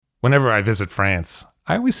Whenever I visit France,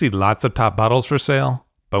 I always see lots of top bottles for sale,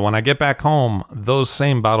 but when I get back home, those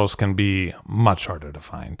same bottles can be much harder to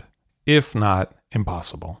find, if not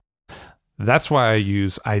impossible. That's why I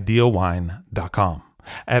use idealwine.com.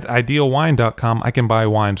 At idealwine.com, I can buy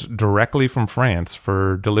wines directly from France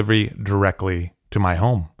for delivery directly to my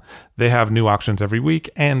home. They have new auctions every week,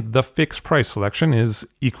 and the fixed price selection is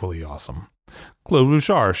equally awesome. Clos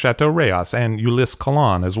Rougeard, Chateau Rayas, and Ulysse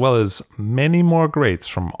Collin, as well as many more greats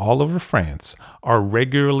from all over France, are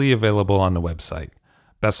regularly available on the website.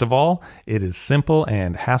 Best of all, it is simple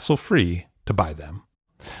and hassle-free to buy them.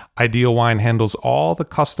 Ideal Wine handles all the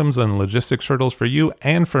customs and logistics hurdles for you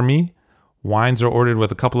and for me. Wines are ordered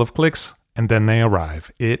with a couple of clicks, and then they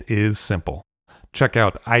arrive. It is simple. Check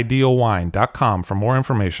out idealwine.com for more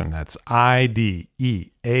information. That's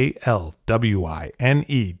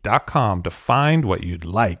IDEALWINE.com to find what you'd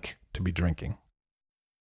like to be drinking.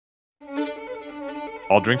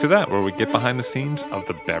 I'll drink to that, where we get behind the scenes of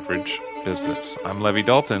the beverage business. I'm Levi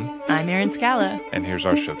Dalton. I'm Erin Scala. And here's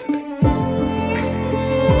our show today.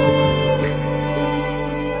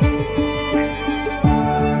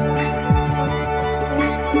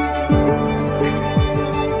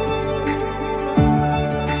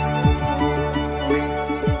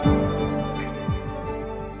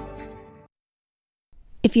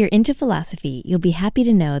 If you're into philosophy, you'll be happy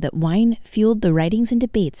to know that wine fueled the writings and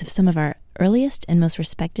debates of some of our earliest and most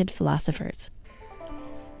respected philosophers.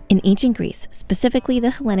 In ancient Greece, specifically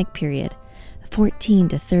the Hellenic period, 14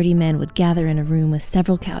 to 30 men would gather in a room with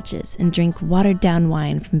several couches and drink watered-down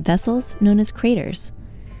wine from vessels known as craters.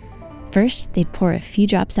 First, they'd pour a few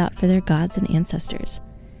drops out for their gods and ancestors.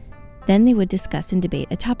 Then they would discuss and debate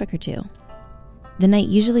a topic or two. The night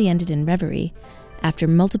usually ended in reverie after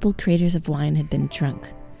multiple craters of wine had been drunk.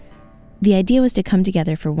 The idea was to come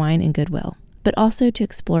together for wine and goodwill, but also to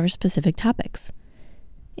explore specific topics.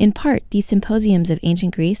 In part, these symposiums of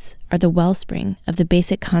ancient Greece are the wellspring of the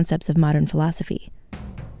basic concepts of modern philosophy.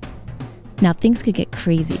 Now, things could get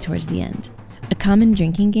crazy towards the end. A common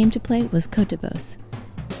drinking game to play was kottabos.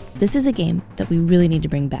 This is a game that we really need to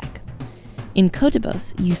bring back. In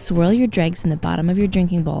kottabos, you swirl your dregs in the bottom of your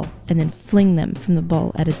drinking bowl and then fling them from the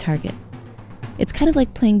bowl at a target. It's kind of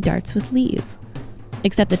like playing darts with lees.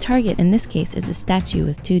 Except the target in this case is a statue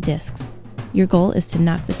with 2 discs. Your goal is to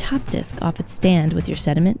knock the top disc off its stand with your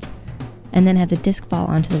sediment, and then have the disc fall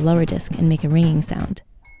onto the lower disc and make a ringing sound.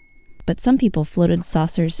 But some people floated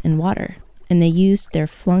saucers in water, and they used their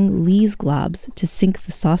flung lees globs to sink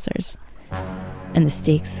the saucers. And the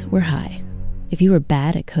stakes were high. If you were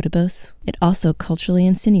bad at kottabos, it also culturally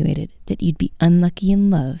insinuated that you'd be unlucky in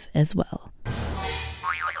love as well.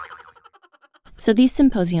 So these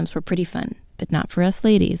symposiums were pretty fun, but not for us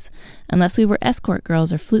ladies. Unless we were escort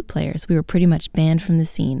girls or flute players, we were pretty much banned from the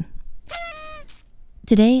scene.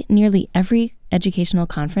 Today, nearly every educational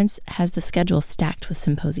conference has the schedule stacked with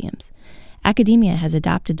symposiums. Academia has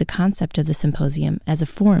adopted the concept of the symposium as a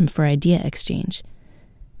forum for idea exchange.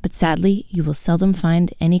 But sadly, you will seldom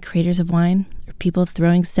find any craters of wine or people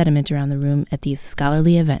throwing sediment around the room at these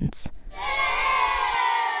scholarly events.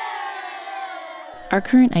 Our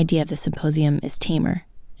current idea of the symposium is tamer,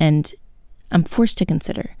 and I'm forced to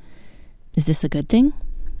consider, is this a good thing?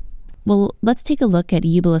 Well, let's take a look at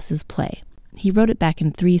Eubulus's play. He wrote it back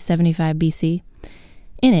in 375 BC.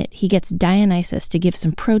 In it, he gets Dionysus to give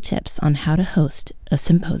some pro tips on how to host a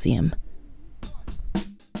symposium.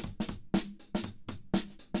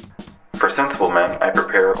 For sensible men, I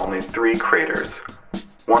prepare only 3 craters.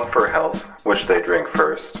 1 for health, which they drink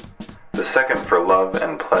first, the second for love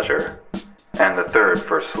and pleasure, and the third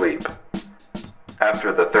for sleep.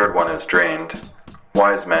 After the third one is drained,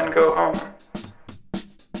 wise men go home.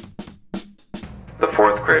 The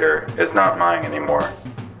 4th crater is not mine anymore.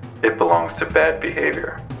 It belongs to bad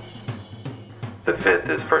behavior. The 5th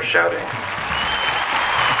is for shouting.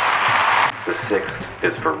 The 6th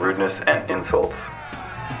is for rudeness and insults.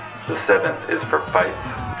 The 7th is for fights.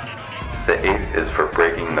 The 8th is for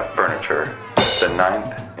breaking the furniture. The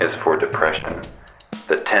 9th is for depression.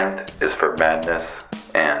 The 10th is for madness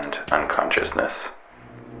and unconsciousness.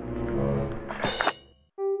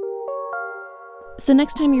 So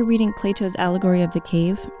next time you're reading Plato's Allegory of the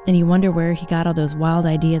Cave, and you wonder where he got all those wild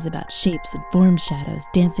ideas about shapes and form shadows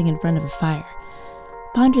dancing in front of a fire,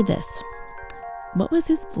 ponder this. What was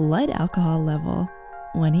his blood alcohol level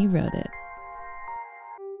when he wrote it?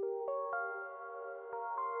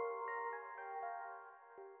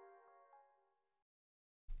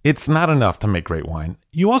 It's not enough to make great wine.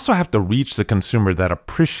 You also have to reach the consumer that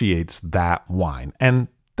appreciates that wine. And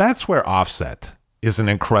that's where Offset is an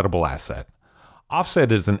incredible asset.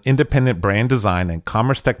 Offset is an independent brand design and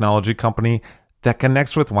commerce technology company that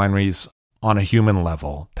connects with wineries on a human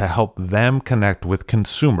level to help them connect with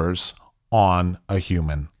consumers on a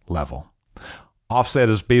human level. Offset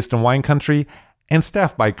is based in wine country and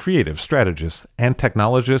staffed by creative strategists and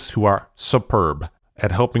technologists who are superb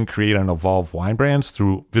at helping create and evolve wine brands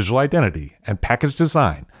through visual identity and package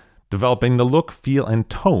design, developing the look, feel, and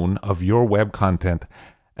tone of your web content,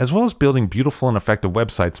 as well as building beautiful and effective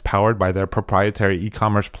websites powered by their proprietary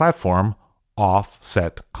e-commerce platform,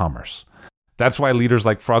 Offset Commerce. That's why leaders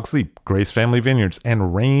like Frog Sleep, Grace Family Vineyards,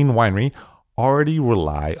 and Rain Winery already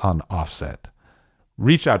rely on Offset.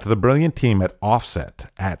 Reach out to the brilliant team at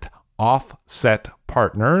Offset at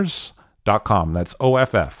offsetpartners.com. That's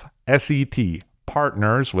OFFSET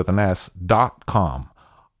partners with an S.com.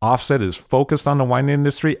 Offset is focused on the wine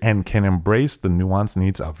industry and can embrace the nuanced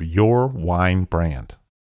needs of your wine brand.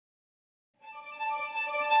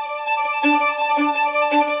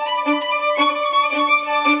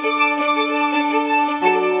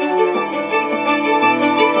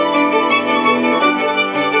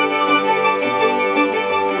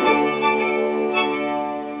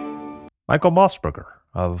 Michael Mossberger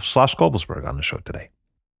of Schloss Gobelsberg on the show today.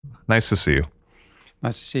 Nice to see you.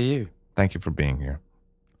 Nice to see you. Thank you for being here.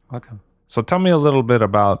 Welcome. So tell me a little bit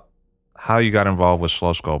about how you got involved with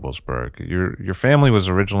Schloss Gobelsberg. Your family was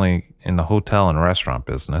originally in the hotel and restaurant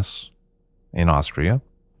business in Austria.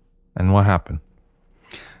 And what happened?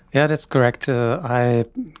 Yeah, that's correct. I'm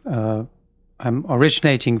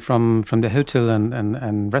originating from the hotel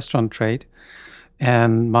and restaurant trade.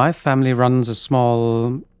 And my family runs a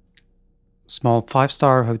small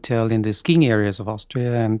 5-star hotel in the skiing areas of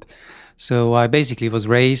Austria, and so I basically was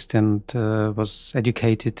raised and was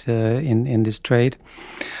educated in this trade.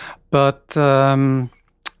 But when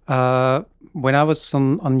I was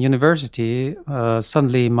on university,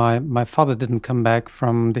 suddenly my father didn't come back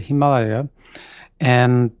from the Himalaya,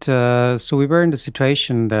 and so we were in the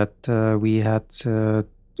situation that we had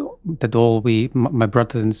my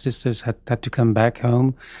brothers and sisters had to come back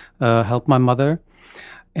home, help my mother.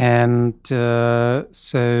 And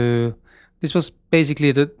so this was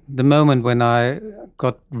basically the moment when I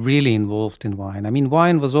got really involved in wine. I mean,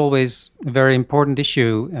 wine was always a very important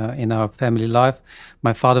issue in our family life.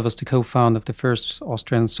 My father was the co-founder of the first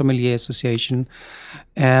Austrian Sommelier Association.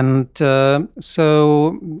 And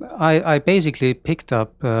so I basically picked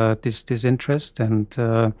up this interest, and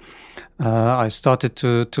I started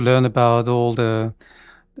to learn about all the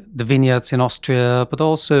vineyards in Austria, but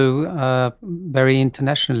also very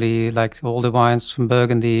internationally, like all the wines from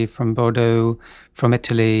Burgundy, from Bordeaux, from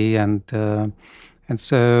Italy, and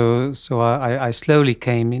so I slowly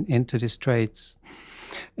came into these trades.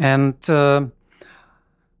 And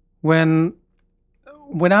when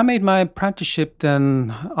I made my apprenticeship,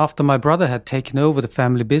 then after my brother had taken over the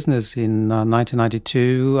family business in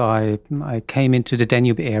 1992, I came into the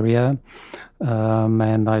Danube area,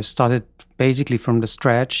 and I started basically from the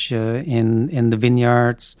scratch in the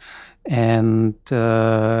vineyards and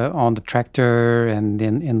on the tractor and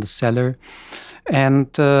in the cellar. And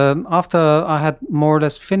after I had more or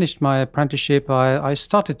less finished my apprenticeship, I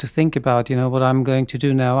started to think about, what I'm going to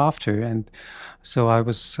do now after. And so I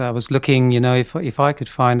was looking, if I could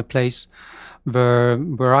find a place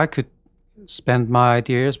where I could spend my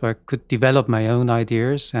ideas, where I could develop my own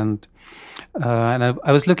ideas, and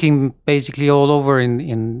I was looking basically all over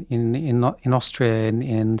in Austria,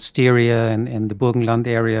 in Styria, and in the Burgenland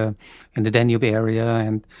area, in the Danube area,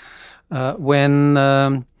 and when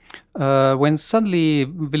suddenly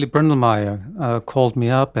Willy Brundelmeier called me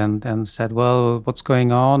up and said, "Well, what's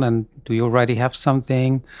going on? And do you already have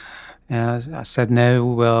something?" I said, "No."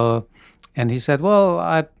 Well, and he said,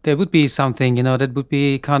 "Well, there would be something, that would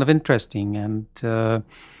be kind of interesting." And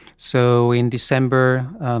so in December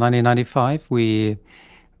 1995, we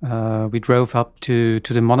drove up to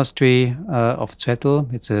the monastery of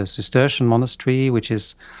Zwettl. It's a Cistercian monastery, which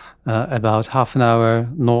is about half an hour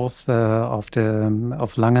north of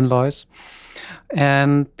Langenlois.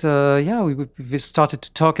 And we started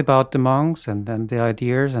to talk about the monks and the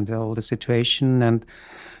ideas and all the situation,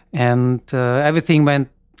 and everything went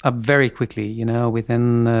up very quickly.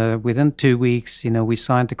 Within 2 weeks, we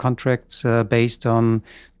signed the contracts based on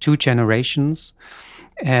 2 generations,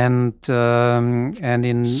 and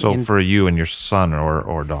for you and your son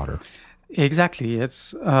or daughter. Exactly.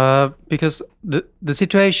 It's because the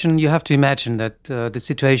situation, you have to imagine that the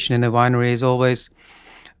situation in a winery is always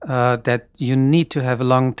that you need to have a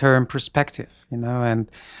long-term perspective, and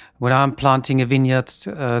when I'm planting a vineyard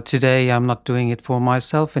today, I'm not doing it for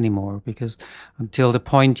myself anymore, because until the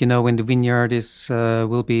point, when the vineyard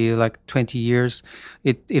will be like 20 years,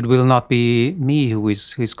 it will not be me who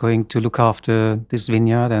is going to look after this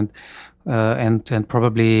vineyard. And and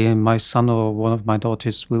probably my son or one of my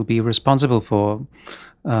daughters will be responsible for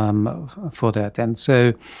that. And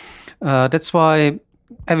so that's why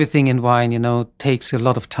everything in wine, takes a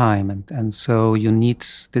lot of time, and so you need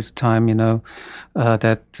this time, that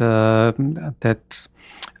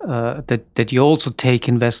you also take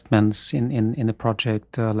investments in a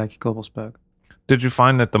project like Gobelsberg. Did you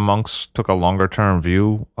find that the monks took a longer term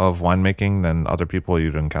view of winemaking than other people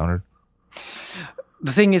you'd encountered?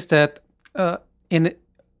 The thing is that in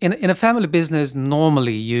a family business,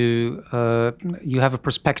 normally you have a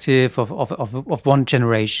perspective of one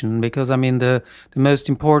generation, because I mean the most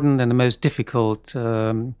important and the most difficult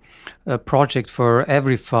project for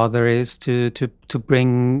every father is to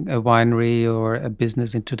bring a winery or a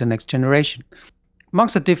business into the next generation.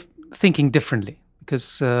 Monks are thinking differently,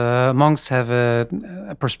 because monks have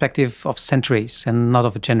a perspective of centuries and not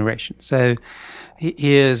of a generation. So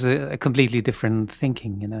here's a completely different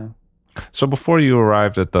thinking, So before you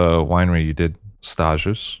arrived at the winery, you did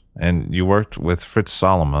stages, and you worked with Fritz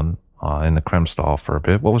Salomon in the Kremstal for a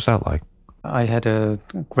bit. What was that like? I had a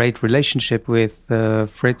great relationship with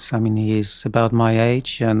Fritz. I mean, he's about my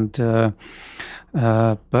age, and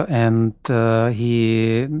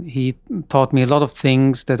he taught me a lot of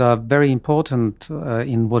things that are very important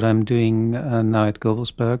in what I'm doing now at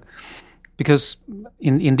Gobelsberg. Because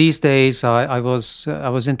in these days, I was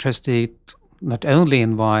interested not only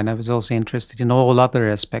in wine, I was also interested in all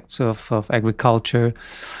other aspects of agriculture,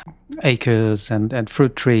 acres and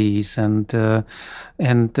fruit trees, and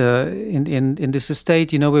in this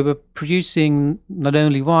estate, we were producing not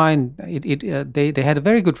only wine. They had a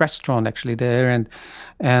very good restaurant actually there,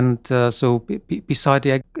 and so beside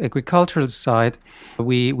the agricultural side,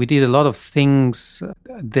 we did a lot of things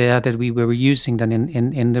there that we were using then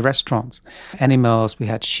in the restaurants. Animals, we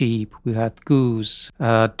had sheep, we had goose,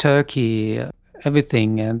 turkey,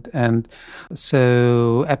 everything, and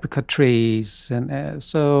so apricot trees, and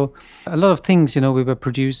so a lot of things we were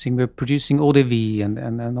producing. We were producing eau de vie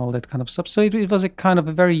and all that kind of stuff. So it was a kind of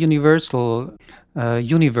a very universal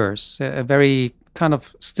universe, a very kind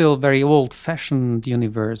of still very old-fashioned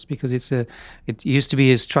universe, because it used to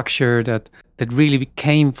be a structure that really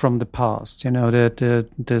came from the past.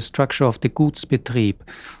 The structure of the Gutsbetrieb,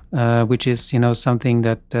 which is something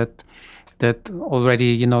that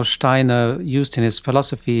already Steiner used in his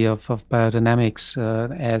philosophy of biodynamics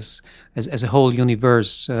as a whole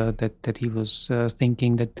universe that he was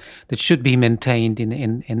thinking that should be maintained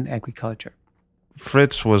in agriculture.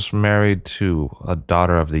 Fritz was married to a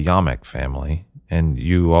daughter of the Jamek family, and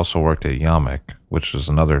you also worked at Jamek, which is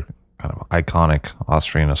another kind of iconic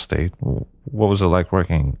Austrian estate. What was it like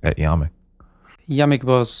working at Jamek? Jamek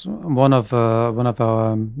was one of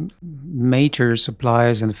our major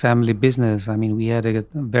suppliers in the family business. I mean, we had a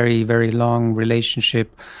very, very long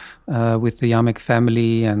relationship with the Jamek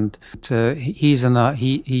family, and he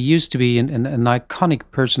used to be an iconic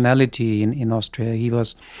personality in Austria. He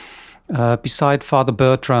was beside Father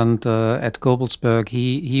Bertrand at Gobelsberg.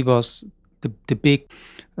 He was the big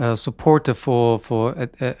supporter for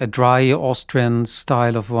a dry Austrian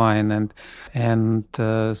style of wine, and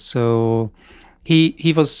so.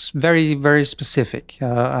 He was very, very specific.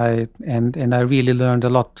 I really learned a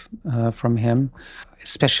lot from him,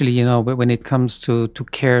 especially when it comes to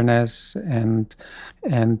careness and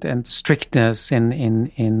strictness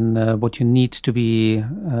in what you need to be,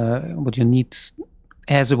 what you need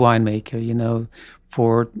as a winemaker,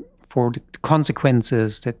 for the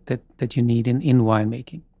consequences that you need in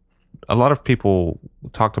winemaking. A lot of people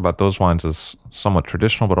talked about those wines as somewhat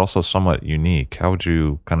traditional, but also somewhat unique. How would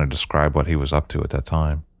you kind of describe what he was up to at that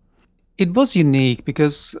time? It was unique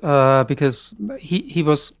because he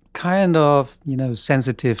was kind of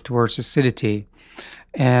sensitive towards acidity,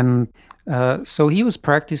 and so he was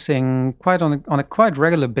practicing on a quite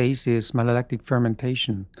regular basis malolactic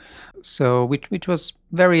fermentation. So which was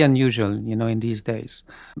very unusual, in these days.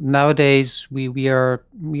 Nowadays we are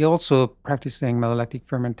also practicing malolactic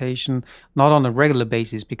fermentation, not on a regular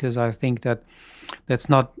basis, because I think that's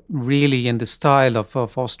not really in the style of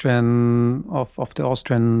the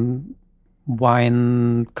Austrian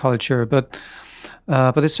wine culture, but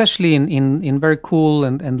especially in very cool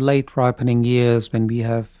and late ripening years, when we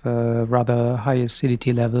have rather high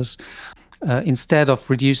acidity levels. Instead of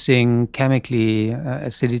reducing chemically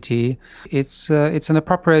acidity, it's an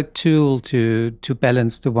appropriate tool to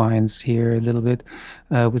balance the wines here a little bit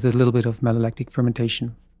with a little bit of malolactic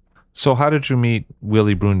fermentation. So how did you meet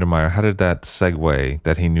Willy Brundermeier? How did that segue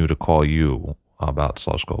that he knew to call you about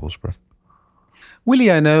Schloss Gobelsberg? Willy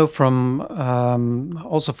I know from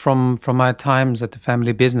also from my times at the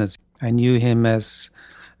family business. I knew him as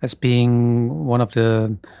being one of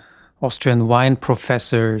Austrian wine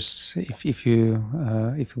professors, if you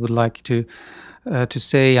would like to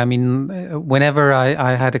say. I mean, whenever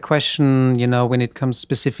I had a question, when it comes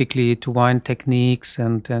specifically to wine techniques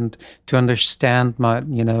and to understand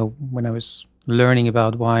when I was learning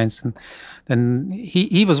about wines, and then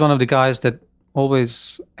he was one of the guys that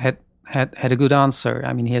always had a good answer.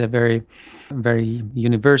 I mean, he had a very, very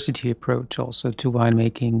university approach also to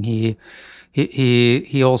winemaking.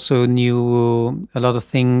 He also knew a lot of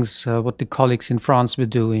things what the colleagues in France were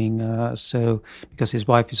doing. So because his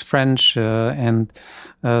wife is French, and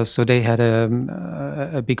so they had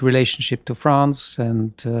a big relationship to France,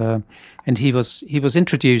 and he was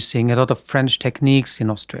introducing a lot of French techniques in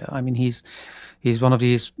Austria. I mean, he's one of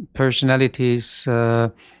these personalities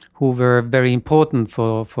who were very important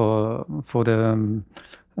for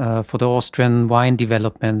the Austrian wine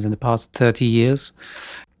developments in the past 30 years.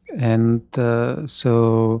 And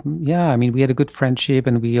so, yeah, I mean, we had a good friendship,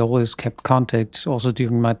 and we always kept contact also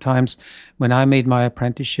during my times when I made my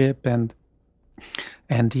apprenticeship.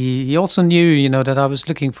 And he also knew, that I was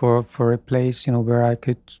looking for a place, where I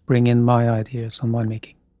could bring in my ideas on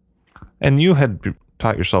winemaking. And you had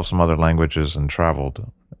taught yourself some other languages and traveled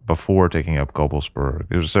before taking up Gobelsberg.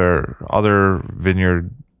 Is there other vineyard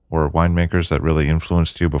or winemakers that really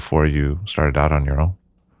influenced you before you started out on your own?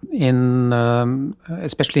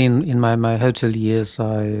 Especially in my hotel years,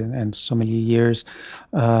 and so many years,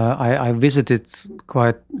 I visited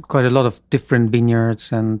quite a lot of different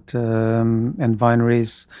vineyards and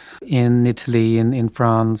wineries in Italy, in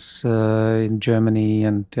France, in Germany,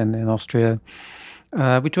 and in Austria,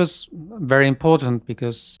 which was very important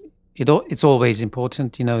because it's always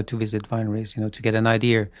important, to visit wineries, to get an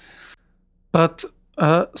idea. But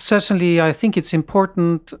certainly, I think it's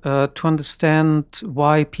important to understand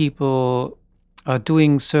why people are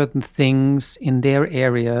doing certain things in their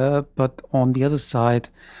area. But on the other side,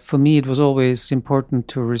 for me, it was always important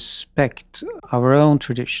to respect our own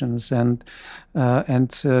traditions and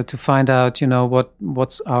to find out,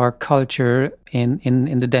 what's our culture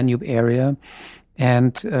in the Danube area.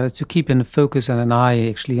 And to keep in focus and an eye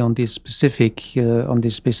actually on these specific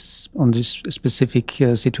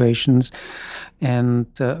situations, and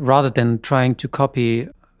rather than trying to copy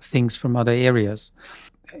things from other areas.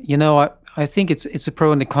 I think it's a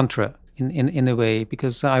pro and a contra in a way,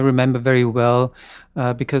 because I remember very well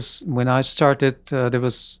because when I started, there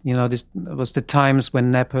was this was the times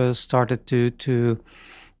when Napa started to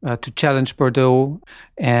challenge Bordeaux,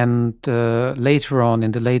 and later on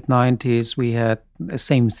in the late 90s we had the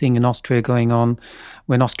same thing in Austria going on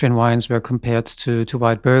when Austrian wines were compared to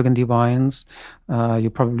white Burgundy wines. You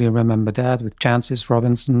probably remember that with Chances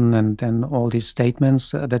Robinson and all these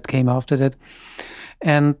statements that came after that.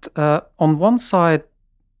 And on one side,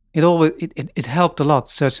 it helped a lot,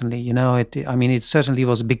 certainly. It certainly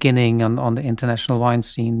was a beginning on the international wine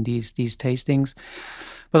scene, these tastings.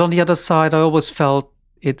 But on the other side, I always felt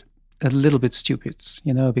it a little bit stupid,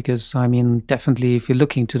 because definitely if you're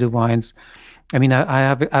looking to the wines, I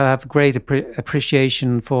have great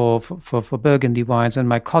appreciation for Burgundy wines and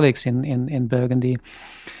my colleagues in Burgundy,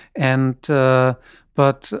 and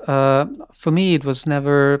but for me it was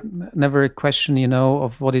never a question,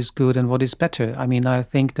 of what is good and what is better. I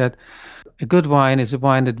think that a good wine is a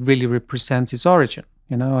wine that really represents its origin,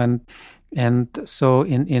 and so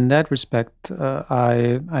in that respect,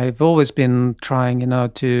 I've always been trying,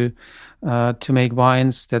 to make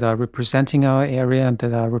wines that are representing our area and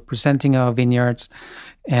that are representing our vineyards,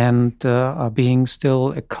 and are being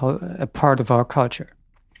still a part of our culture.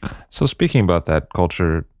 So speaking about that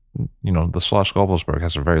culture, the Schloss Gobelsberg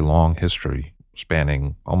has a very long history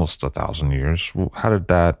spanning almost 1,000 years. How did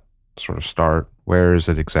that sort of start? Where is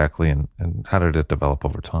it exactly, and how did it develop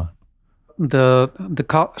over time? The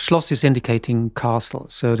Schloss is indicating castle,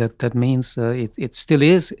 so that means it still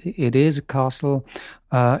is. It is a castle,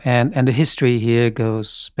 and the history here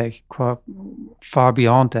goes back quite far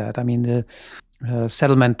beyond that. The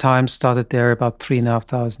settlement time started there about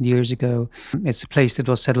 3,500 years ago. It's a place that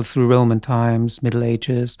was settled through Roman times, Middle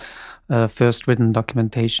Ages, first written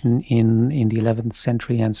documentation in the 11th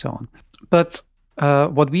century, and so on. But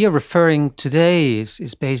what we are referring today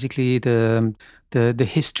is basically the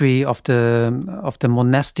history of the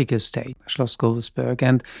monastic estate, Schloss Gobelsberg,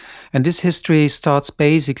 and this history starts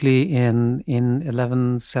basically in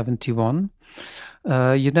 1171.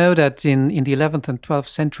 That in the 11th and 12th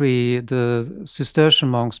century, the Cistercian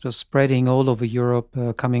monks were spreading all over Europe,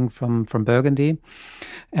 coming from Burgundy.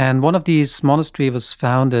 And one of these monasteries was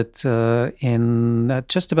founded in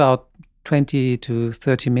just about 20 to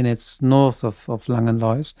 30 minutes north of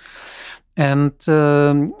Langenlois. And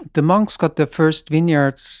the monks got their first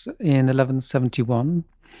vineyards in 1171.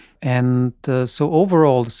 And so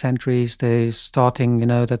overall, the centuries, they starting,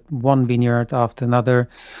 that one vineyard after another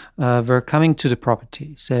were coming to the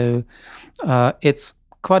property. So it's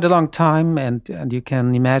quite a long time, and you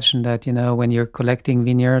can imagine that, when you're collecting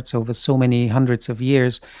vineyards over so many hundreds of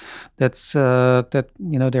years, that's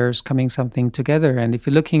there's coming something together. And if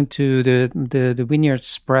you look into the vineyard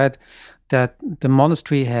spread that the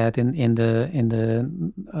monastery had in the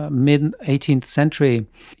mid 18th century,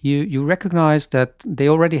 you recognize that they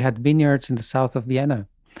already had vineyards in the south of Vienna.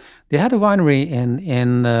 They had a winery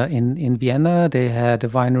in Vienna. They had a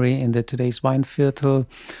winery in the today's Weinviertel.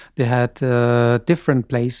 They had different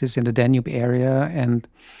places in the Danube area, and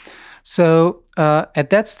so at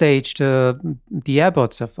that stage, the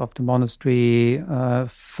abbots of the monastery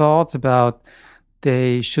thought about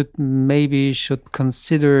they should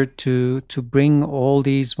consider to bring all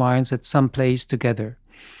these wines at some place together.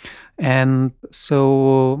 And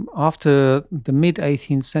so after the mid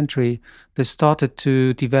 18th century, they started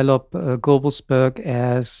to develop Gobelsberg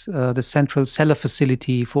as the central cellar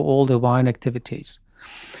facility for all the wine activities.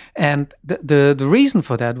 And the reason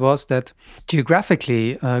for that was that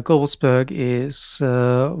geographically, Gobelsberg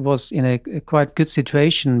was in a quite good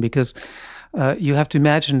situation, because you have to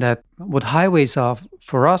imagine that what highways are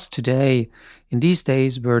for us today, in these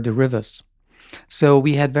days, were the rivers. So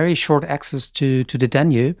we had very short access to the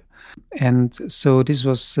Danube. And so this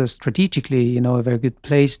was strategically, a very good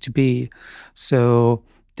place to be. So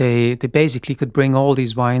they basically could bring all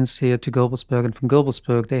these wines here to Gobelsberg, and from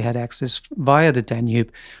Gobelsberg they had access via the Danube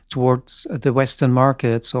towards the western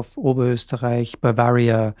markets of Oberösterreich,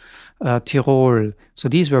 Bavaria, Tyrol. So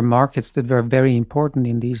these were markets that were very important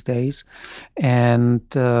in these days. And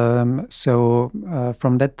so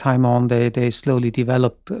from that time on, they slowly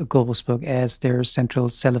developed Gobelsberg as their central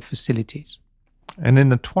cellar facilities. And in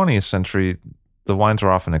the 20th century, the wines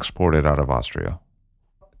were often exported out of Austria.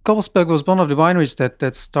 Gobelsberg was one of the wineries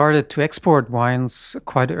that started to export wines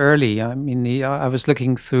quite early. I mean, I was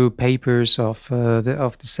looking through papers of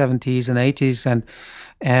the 70s and 80s,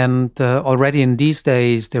 and already in these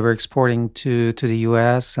days they were exporting to the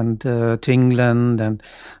US and to England and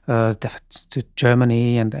to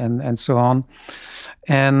Germany and so on.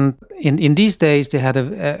 And in these days they had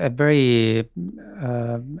a very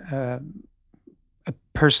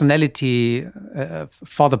personality,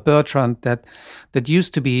 Father Bertrand, that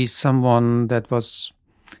used to be someone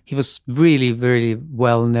he was really, very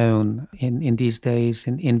well known in these days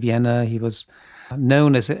in Vienna. He was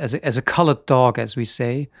known as a colored dog, as we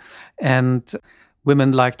say, and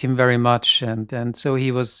women liked him very much, and so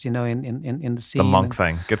he was, in the scene. The monk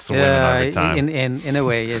thing gets the women every time. In a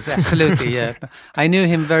way, yes, absolutely, yeah. I knew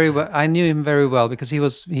him very well because he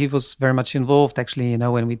was very much involved, actually,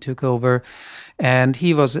 when we took over, and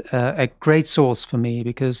he was a great source for me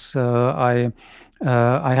because I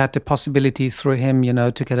had the possibility through him,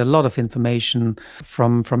 to get a lot of information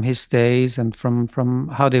from his days and from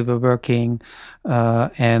how they were working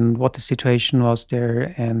and what the situation was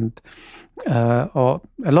there, and or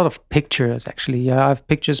a lot of pictures, actually. Yeah, I have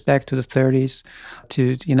pictures back to the 30s,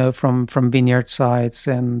 from vineyard sites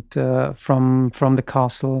and from the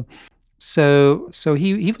castle. So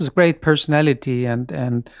he was a great personality,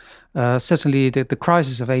 and certainly the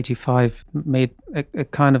crisis of 85 made a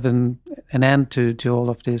kind of an end to all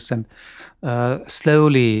of this, and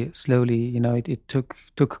slowly, it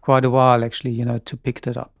took quite a while, actually, to pick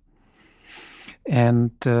that up.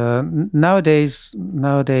 And nowadays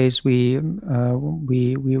we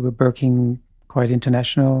were working quite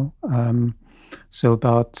international. So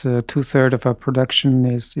about 2/3 of our production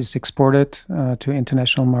is exported to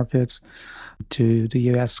international markets, to the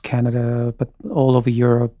US, Canada, but all over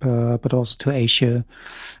Europe, but also to Asia.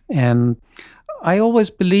 And I always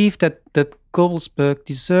believe that Gobelsberg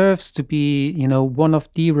deserves to be, one of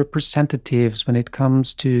the representatives when it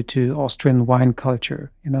comes to Austrian wine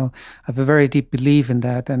culture. I have a very deep belief in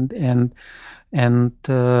that, and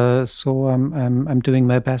so I'm doing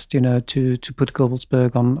my best, to put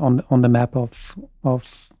Gobelsberg on the map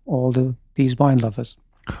of all these wine lovers.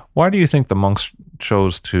 Why do you think the monks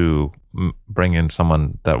chose to bring in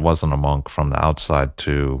someone that wasn't a monk from the outside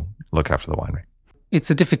to look after the winery?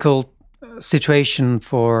 It's a difficult situation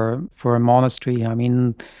for a monastery. I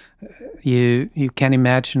mean, you can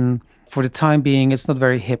imagine, for the time being, it's not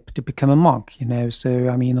very hip to become a monk. So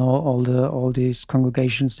I mean, all these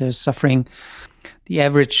congregations, they're suffering. The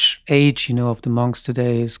average age, of the monks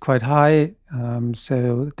today is quite high.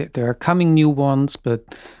 So there are coming new ones,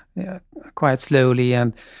 but quite slowly.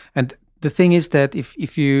 And the thing is that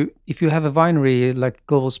if you have a winery like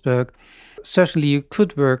Gobelsberg, certainly you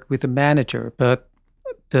could work with a manager, but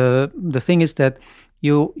the thing is that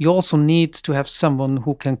you also need to have someone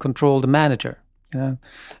who can control the manager.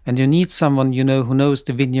 And you need someone, who knows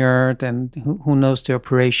the vineyard and who knows the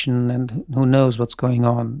operation and who knows what's going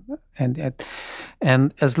on. And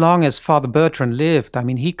as long as Father Bertrand lived, I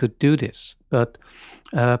mean, he could do this, but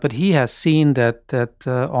he has seen that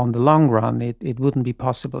on the long run, it wouldn't be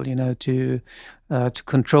possible, to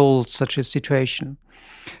control such a situation.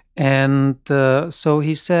 And so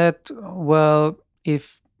he said, well,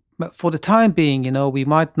 if for the time being, we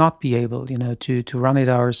might not be able, to run it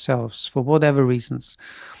ourselves for whatever reasons.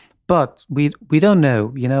 But we don't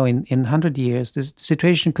know, in 100 years, the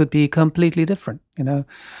situation could be completely different,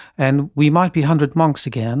 and we might be 100 monks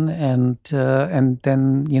again, and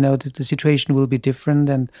then, the situation will be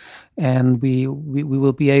different, and we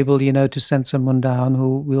will be able, to send someone down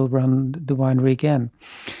who will run the winery again.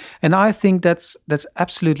 And I think that's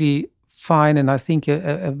absolutely fine, and I think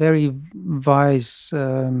a very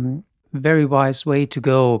wise way to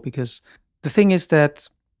go, because the thing is that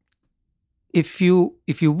if you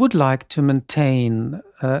would like to maintain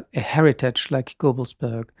a heritage like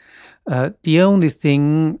Gobelsberg, the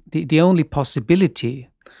only possibility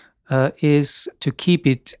is to keep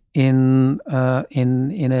it in a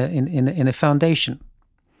foundation,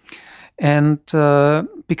 and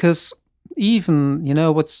because even,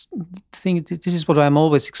 what's the thing, this is what I'm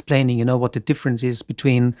always explaining, what the difference is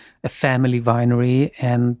between a family winery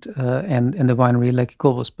and a winery like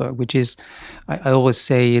Gobelsberg, which is, I always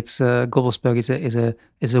say it's Gobelsberg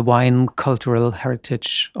is a wine cultural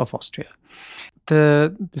heritage of Austria.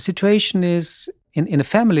 The situation is in a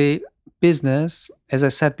family business, as I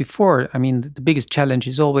said before, I mean, the biggest challenge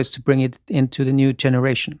is always to bring it into the new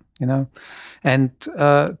generation, and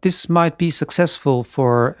this might be successful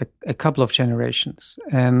for a couple of generations,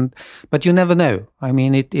 but you never know. I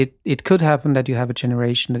mean, it could happen that you have a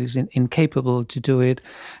generation that is incapable to do it,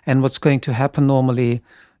 and what's going to happen normally,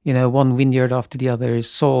 one vineyard after the other is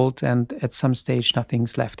sold, and at some stage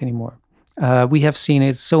nothing's left anymore. We have seen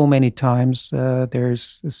it so many times.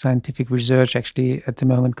 There's scientific research actually at the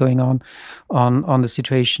moment going on the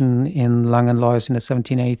situation in Langenlois in the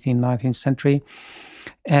 17th, 18th, 19th century.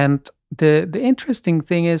 And the interesting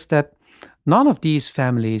thing is that none of these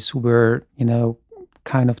families who were,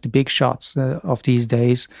 kind of the big shots of these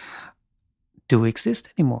days do exist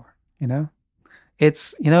anymore,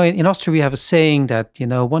 It's, in Austria we have a saying that,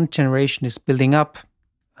 one generation is building up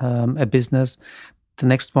a business, the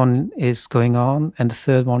next one is going on, and the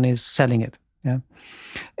third one is selling it. Yeah,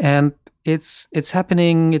 and it's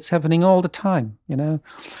happening all the time,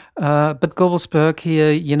 But Gobelsberg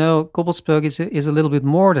here, Gobelsberg is a little bit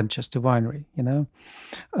more than just a winery,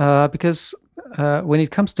 because when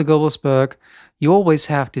it comes to Gobelsberg, you always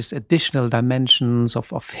have these additional dimensions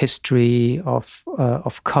of history, of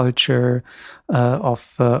culture,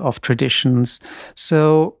 of traditions.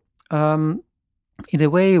 So in a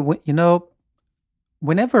way,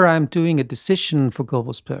 whenever I'm doing a decision for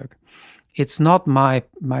Gobelsberg, it's not my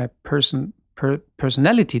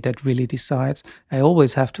personality that really decides. I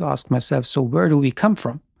always have to ask myself, so where do we come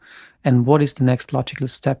from? And what is the next logical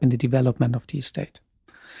step in the development of the estate?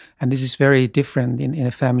 And this is very different in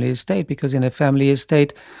a family estate, because in a family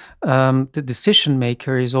estate, the decision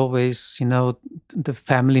maker is always, the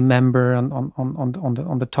family member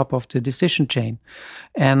on the top of the decision chain.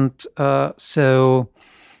 And so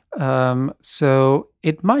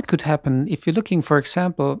it could happen if you're looking, for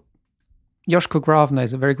example, Joschko Gravner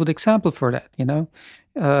is a very good example for that.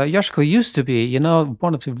 Joschko used to be,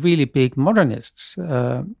 one of the really big modernists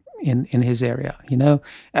in his area.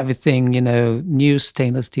 Everything, new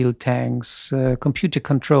stainless steel tanks,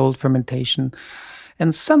 computer-controlled fermentation,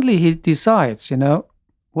 and suddenly he decides,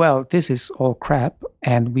 well, this is all crap,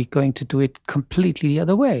 and we're going to do it completely the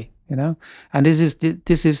other way. And this is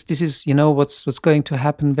what's going to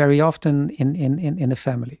happen very often in a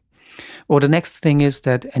family. Or the next thing is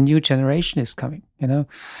that a new generation is coming. I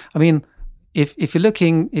mean, if you're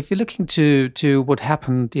looking to what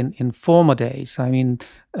happened in former days, I mean,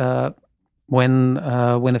 when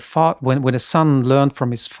a son learned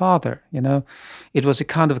from his father, it was a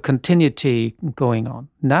kind of continuity going on.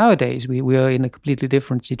 Nowadays, we are in a completely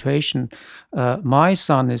different situation. My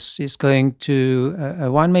son is going to a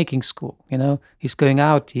winemaking school. He's going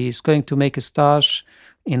out. He's going to make a stage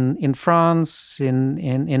in France,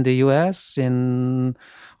 in the US, in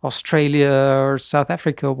Australia or South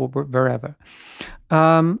Africa, or wherever.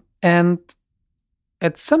 And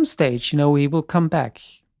at some stage, he will come back.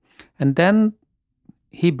 And then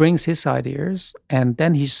he brings his ideas, and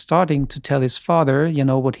then he's starting to tell his father,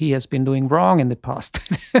 what he has been doing wrong in the past,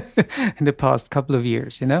 in the past couple of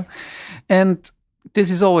years, And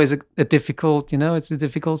this is always a difficult, it's a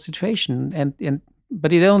difficult situation. And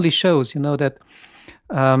but it only shows, that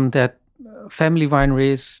that family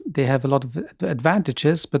wineries, they have a lot of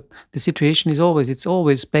advantages, but the situation is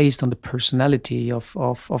always based on the personality of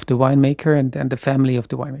the winemaker and the family of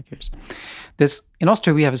the winemakers. In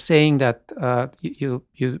Austria, we have a saying that you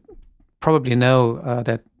probably know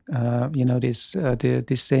that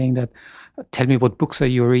this saying that tell me what books are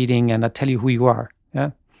you reading and I tell you who you are.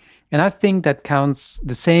 Yeah, and I think that counts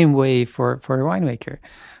the same way for a winemaker.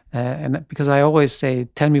 And because I always say,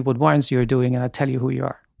 tell me what wines you're doing and I tell you who you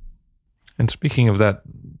are. And speaking of that,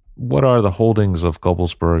 what are the holdings of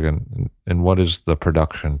Gobelsberg and what is the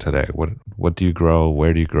production today? What do you grow?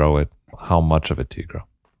 Where do you grow it? How much of it do you grow?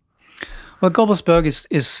 Well, Gobelsberg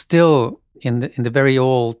is still in the very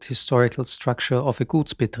old historical structure of a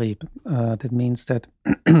Gutsbetrieb. That means that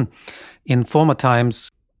in former times,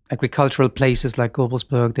 agricultural places like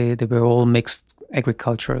Gobelsberg, they were all mixed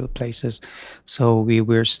agricultural places. So we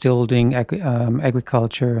were still doing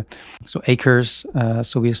agriculture, so acres.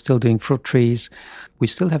 So we are still doing fruit trees. We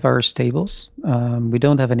still have our stables. We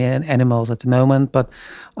don't have any animals at the moment, but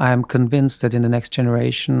I am convinced that in the next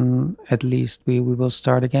generation, at least, we will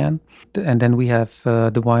start again. And then we have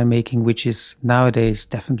the winemaking, which is nowadays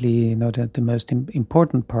definitely the most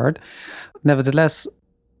important part. Nevertheless,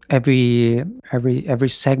 every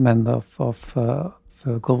segment of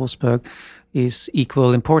Gobelsberg is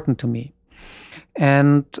equal important to me,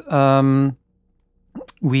 and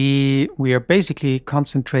we are basically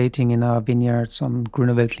concentrating in our vineyards on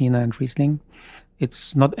Grüner Veltliner and Riesling.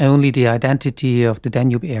 It's not only the identity of the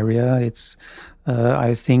Danube area. It's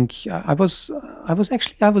I think I was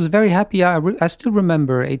very happy. I still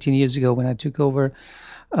remember 18 years ago when I took over.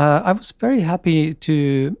 I was very happy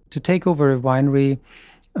to take over a winery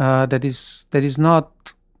that is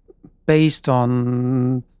not based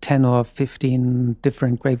on 10 or 15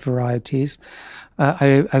 different grape varieties.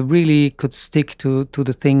 I really could stick to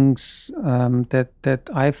the things that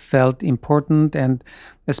I felt important, and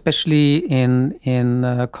especially in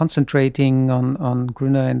concentrating on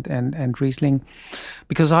Grüner and Riesling,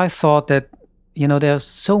 because I thought that there are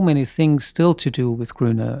so many things still to do with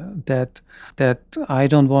Grüner that I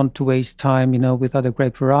don't want to waste time with other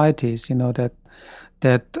grape varieties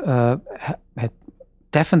that had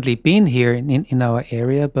definitely been here in our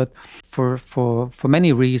area, but for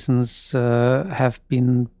many reasons have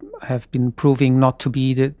been proving not to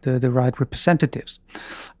be the right representatives.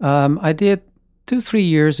 I did 2-3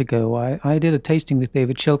 years ago. I did a tasting with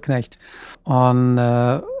David Schilknecht on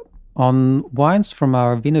wines from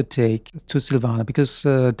our vinotheque to Silvaner, because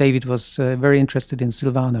David was very interested in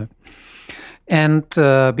Silvaner. And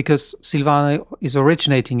because Silvaner is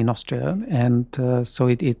originating in Austria, and so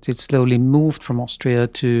it slowly moved from Austria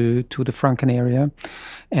to the Franken area,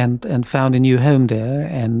 and found a new home there.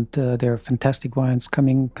 And there are fantastic wines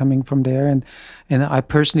coming from there. And I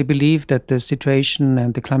personally believe that the situation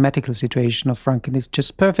and the climatical situation of Franken is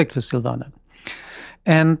just perfect for Silvaner.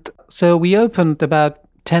 And so we opened about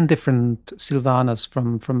 10 different Silvaners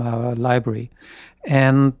from our library.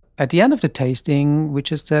 And at the end of the tasting, we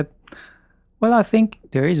just said, well, I think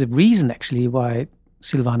there is a reason actually why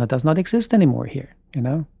Silvaner does not exist anymore here.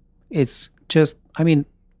 It's just,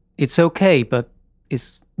 it's okay, but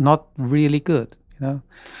it's not really good.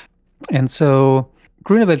 And so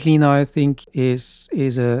Grüner Veltliner, I think, is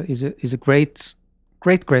a great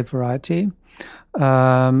grape variety,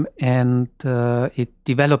 and it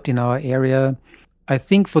developed in our area. I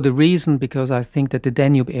think for the reason, because I think that the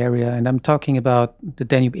Danube area, and I'm talking about the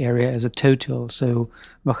Danube area as a total, so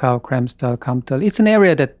Wachau, Kremstal, Kamptal, it's an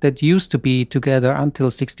area that used to be together until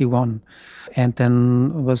 1961, and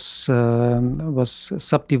then was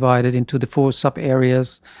subdivided into the 4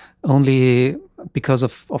 sub-areas only because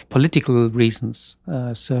of political reasons.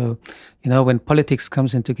 So, when politics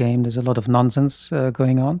comes into game, there's a lot of nonsense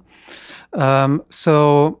going on.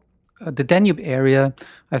 The Danube area,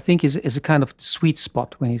 I think, is a kind of sweet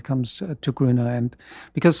spot when it comes to Grüner, and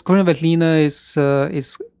because Grüner Veltliner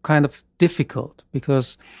is kind of difficult,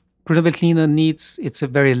 because Grüner Veltliner it's a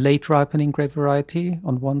very late ripening grape variety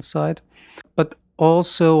on one side, but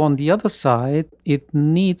also on the other side, it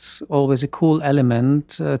needs always a cool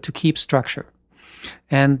element to keep structure.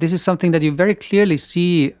 And this is something that you very clearly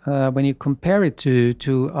see when you compare it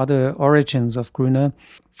to other origins of Grüner.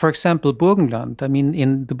 For example, Burgenland.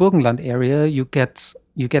 In the Burgenland area, you get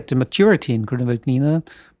the maturity in Grüner Veltliner,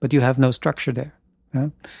 but you have no structure there. Yeah?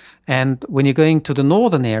 And when you're going to the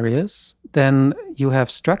northern areas, then you have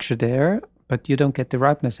structure there, but you don't get the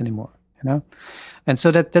ripeness anymore. And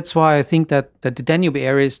so that's why I think that the Danube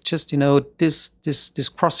area is just this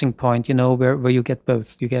crossing point. Where you get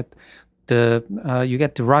both. You get the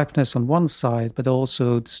ripeness on one side, but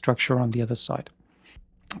also the structure on the other side.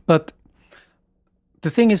 But the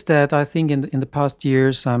thing is that I think in the past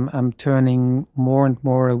years I'm turning more and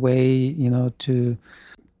more away,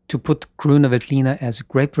 to put Grüner Veltliner as a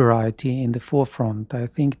grape variety in the forefront. I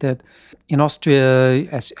think that in Austria,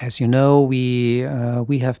 as you know,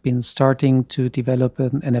 we have been starting to develop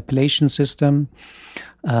an appellation system.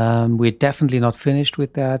 We're definitely not finished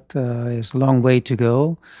with that. There's a long way to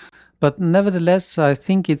go. But nevertheless, I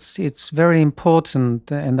think it's very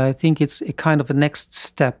important, and I think it's a kind of a next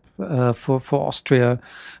step for Austria,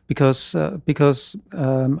 because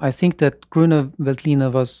I think that Grüner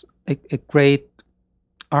Veltliner was a great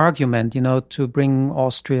argument, to bring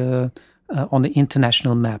Austria on the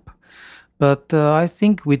international map. But I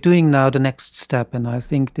think we're doing now the next step, and I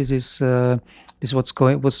think this is what's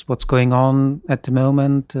going on at the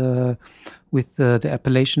moment with the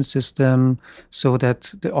appellation system, so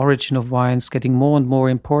that the origin of wines getting more and more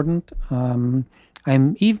important. I'm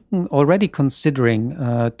even already considering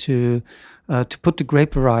to put the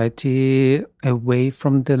grape variety away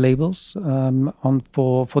from the labels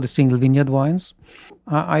for the single vineyard wines.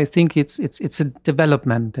 I think it's a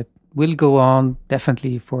development that will go on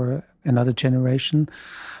definitely for another generation,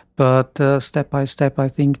 but step by step, I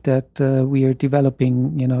think that we are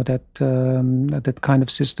developing, that kind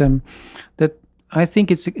of system. That I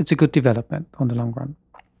think it's a good development on the long run.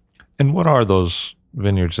 And what are those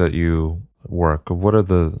vineyards that you work? What are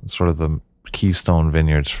the sort of the keystone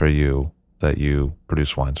vineyards for you that you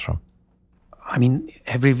produce wines from? I mean,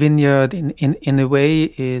 every vineyard in a way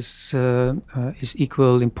is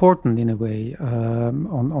equal important in a way.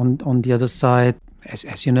 On the other side,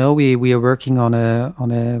 as you know, we are working on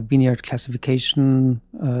a vineyard classification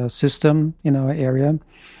system in our area.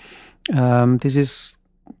 This is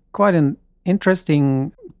quite an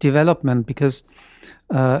interesting development because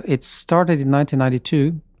it started in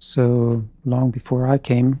 1992, so long before I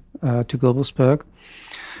came to Gobelsberg,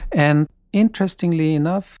 and interestingly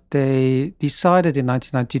enough, they decided in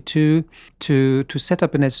 1992 to set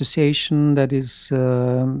up an association that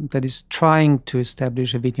is trying to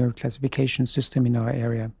establish a vineyard classification system in our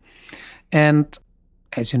area. And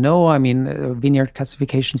as you know, I mean, a vineyard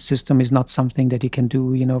classification system is not something that you can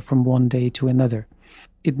do, from one day to another.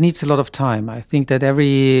 It needs a lot of time. I think that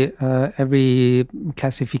every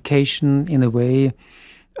classification, in a way,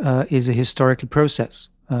 is a historical process,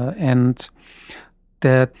 and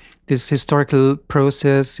that this historical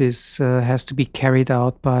process has to be carried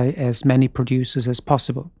out by as many producers as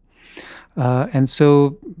possible. And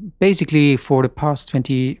so basically for the past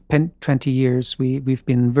 20 years, we've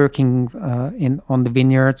been working on the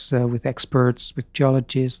vineyards with experts, with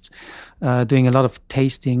geologists, doing a lot of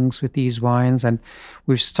tastings with these wines. And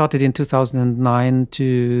we've started in 2009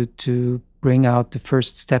 to bring out the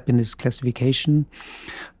first step in this classification.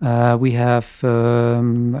 We have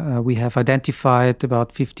identified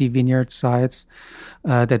about 50 vineyard sites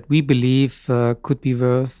that we believe could be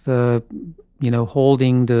worth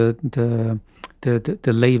holding the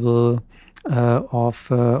label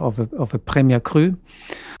of a Premier Cru.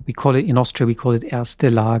 We call it in Austria. We call it Erste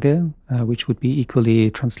Lage, which would be equally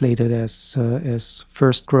translated as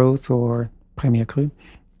first growth or Premier Cru.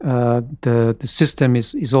 The system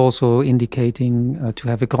is also indicating to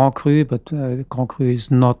have a Grand Cru, but Grand Cru is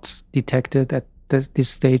not detected at this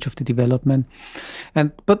stage of the development.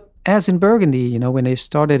 But as in Burgundy, when they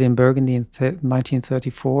started in Burgundy in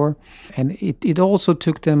 1934, and it also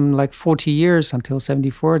took them like 40 years until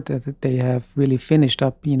 74 that they have really finished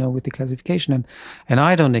up, with the classification. And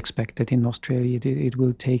I don't expect that in Austria it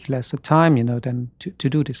will take less time, than to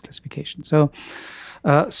do this classification. So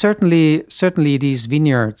certainly these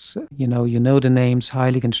vineyards, you know the names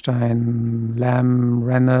Heiligenstein, Lamm,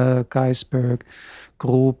 Renner, Geisberg,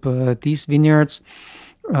 Grub. These vineyards,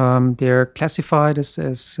 they're classified as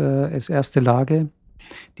Erste Lage.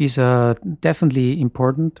 These are definitely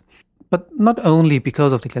important, but not only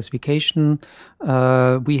because of the classification.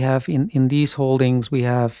 We have in these holdings, we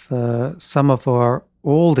have some of our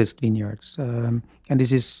oldest vineyards, and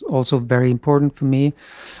this is also very important for me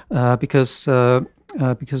because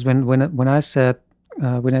when I said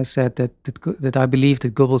that I believe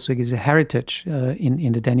that Gobelsberg is a heritage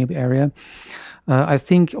in the Danube area, I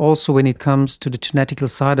think also when it comes to the genetical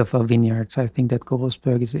side of our vineyards, I think that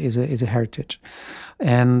Gobelsberg is a heritage.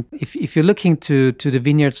 And if you're looking to the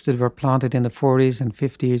vineyards that were planted in the 40s and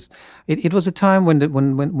 50s, it was a time when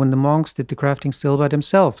the monks did the grafting still by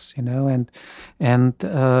themselves, and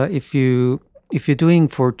if you're doing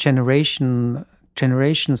for generations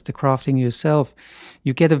the crafting yourself,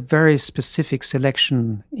 you get a very specific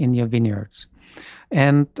selection in your vineyards.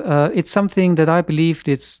 And it's something that I believe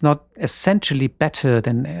it's not essentially better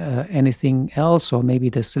than anything else, or maybe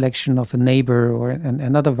the selection of a neighbor or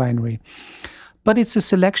another winery. But it's a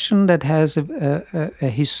selection that has a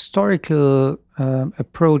historical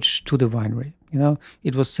approach to the winery.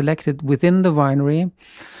 It was selected within the winery.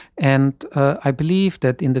 And I believe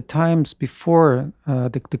that in the times before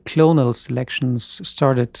the clonal selections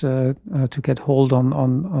started to get hold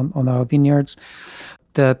on our vineyards,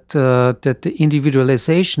 that the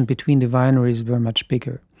individualization between the wineries were much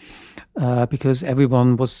bigger. Because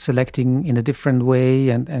everyone was selecting in a different way,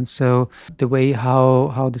 and so the way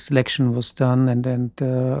how the selection was done and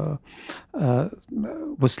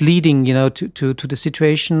was leading, to the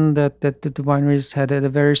situation that the wineries had a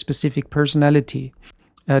very specific personality.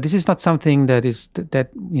 This is not something that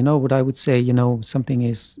what I would say, something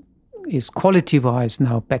is quality-wise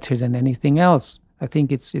now better than anything else. I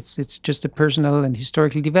think it's just a personal and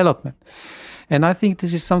historical development. And I think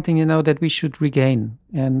this is something, that we should regain.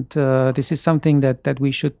 And this is something that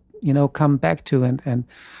we should, come back to. And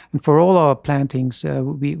for all our plantings,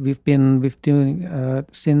 we've doing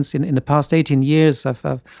since in the past 18 years. It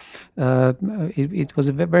was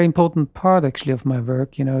a very important part actually of my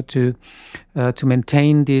work, to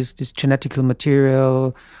maintain this genetical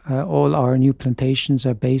material. All our new plantations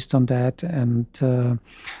are based on that, and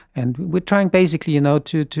we're trying basically,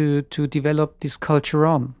 to develop this culture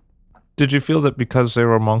on. Did you feel that because they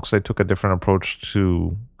were monks, they took a different approach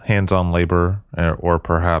to hands-on labor, or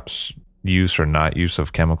perhaps use or not use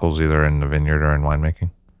of chemicals, either in the vineyard or in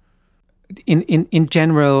winemaking? In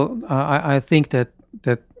general, I think that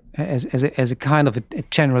as a kind of a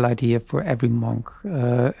general idea for every monk,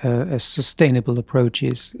 a sustainable approach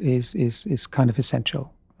is kind of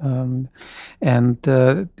essential.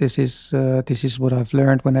 This is what I've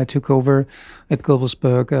learned when I took over at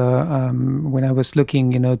Gobelsberg, when I was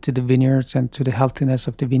looking, to the vineyards and to the healthiness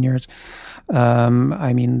of the vineyards.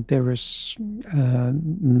 There was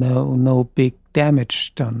no big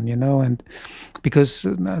damage done, and because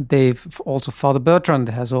Father Bertrand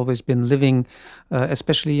has always been living,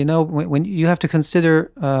 especially, when you have to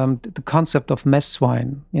consider the concept of mess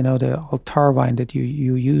wine, the altar wine that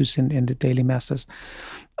you use in the daily masses.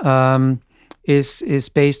 Is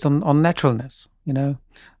based on naturalness.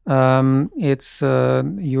 It's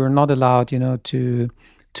you're not allowed, to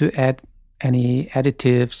add any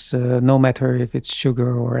additives, no matter if it's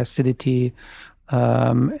sugar or acidity,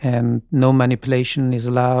 and no manipulation is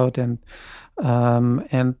allowed, and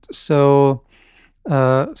so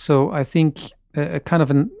I think a kind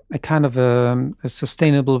of a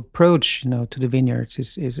sustainable approach, to the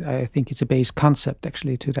vineyards is I think it's a base concept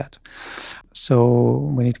actually to that.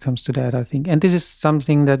 So when it comes to that, I think, and this is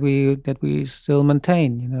something that we still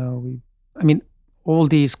maintain. All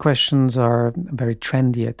these questions are very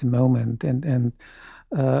trendy at the moment, and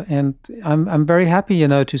I'm very happy,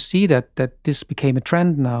 to see that this became a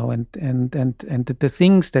trend now, and the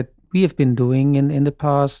things that we have been doing in the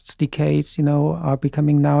past decades, are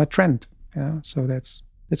becoming now a trend. So that's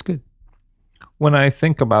good. When I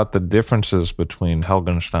think about the differences between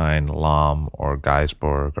Helgenstein, Lahm, or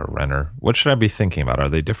Geisbourg, or Renner, what should I be thinking about? Are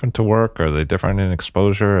they different to work? Are they different in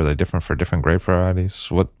exposure? Are they different for different grape varieties?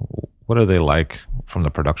 What are they like from the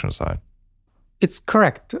production side? It's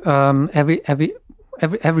correct. Every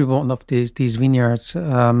one of these vineyards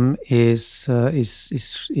is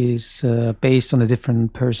based on a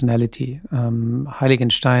different personality.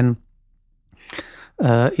 Heiligenstein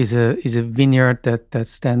is a vineyard that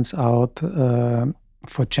stands out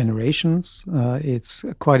for generations. It's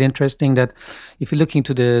quite interesting that if you're looking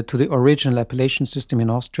to the original appellation system in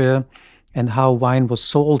Austria and how wine was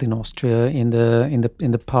sold in Austria in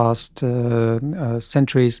the past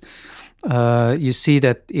centuries, you see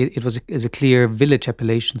that it was a clear village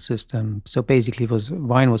appellation system. So basically,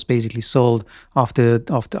 wine was basically sold after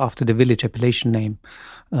the village appellation name.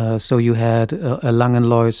 So you had a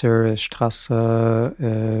Langenläuser, a Strasser,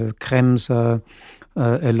 a Kremser,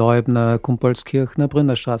 a Leubner, Kumpolskirchner,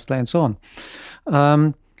 Brünnerstrassler, and so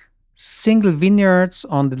on. Single vineyards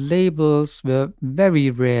on the labels were very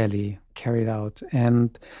rarely carried out,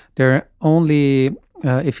 and they're only,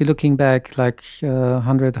 if you're looking back like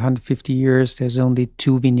 100, 150 years, there's only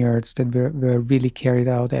 2 vineyards that were really carried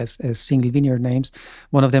out as single vineyard names.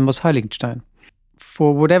 One of them was Heiligenstein.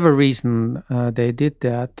 For whatever reason they did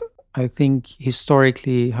that, I think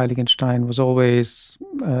historically Heiligenstein was always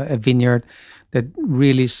a vineyard that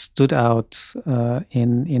really stood out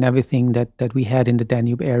in everything that we had in the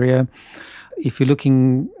Danube area. If you're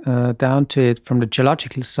looking down to it from the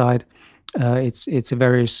geological side, it's a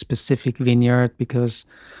very specific vineyard because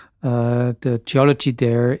The geology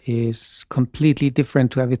there is completely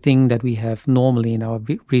different to everything that we have normally in our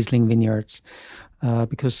Riesling vineyards.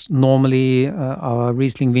 Because normally our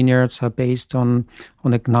Riesling vineyards are based on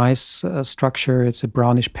a gneiss structure. It's a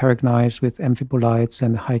brownish paragneiss with amphibolites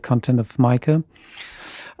and high content of mica.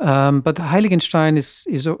 But Heiligenstein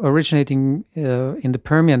is originating in the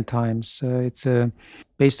Permian times. It's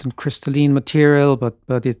based on crystalline material, but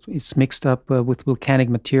it's mixed up with volcanic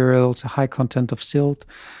materials, a high content of silt.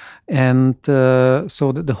 And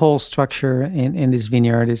so the whole structure in this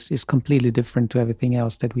vineyard is completely different to everything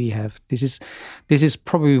else that we have. This is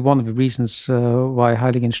probably one of the reasons why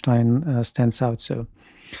Heiligenstein stands out so.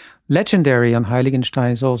 Legendary on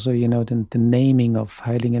Heiligenstein is also, the naming of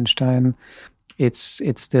Heiligenstein. It's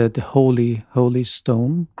the holy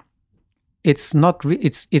stone. It's not.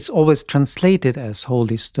 It's always translated as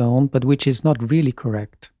holy stone, but which is not really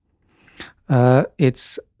correct.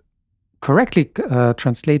 It's correctly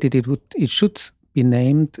translated. It should be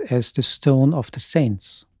named as the stone of the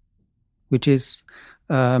saints, which is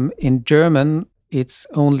in German. It's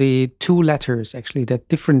only two letters actually that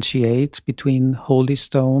differentiate between holy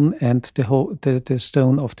stone and the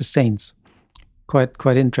stone of the saints.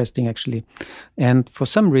 Quite interesting actually, and for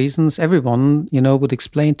some reasons, everyone would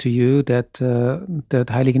explain to you that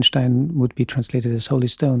Heiligenstein would be translated as holy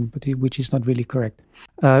stone, but which is not really correct.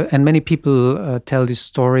 And many people tell this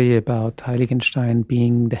story about Heiligenstein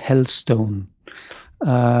being the hell stone,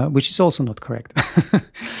 which is also not correct.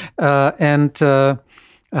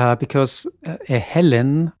 Because a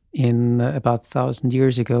Helen in about 1,000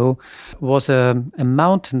 years ago was a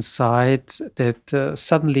mountainside that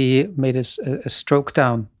suddenly made a stroke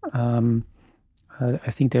down.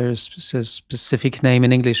 I think there's a specific name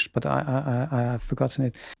in English, but I've forgotten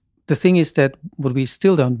it. The thing is that what we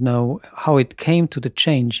still don't know how it came to the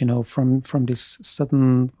change, from this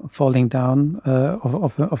sudden falling down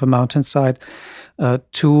of a mountainside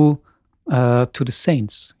to the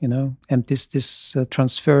saints, and this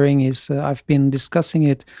transferring is. I've been discussing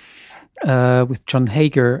it with John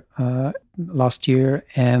Hager last year,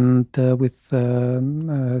 and with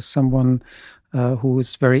someone who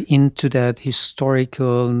is very into that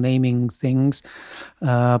historical naming things,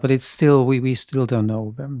 but it's still we still don't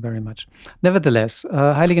know very much. Nevertheless,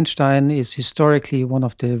 Heiligenstein is historically one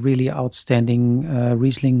of the really outstanding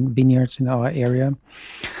Riesling vineyards in our area.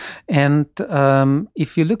 And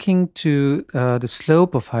if you're looking to the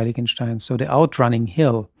slope of Heiligenstein, so the outrunning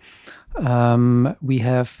hill, we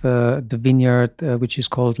have the vineyard which is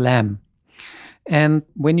called Lamb. And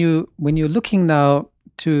when you're looking now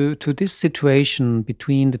to this situation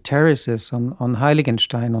between the terraces on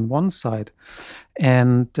Heiligenstein on one side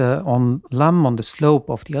and on Lamm on the slope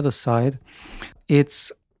of the other side,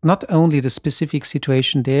 it's not only the specific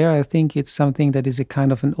situation there. I think it's something that is a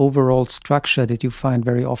kind of an overall structure that you find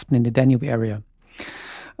very often in the Danube area.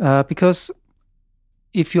 Because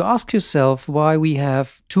if you ask yourself why we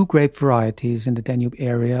have two grape varieties in the Danube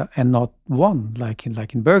area and not one, like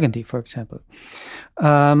in Burgundy, for example,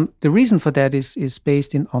 the reason for that is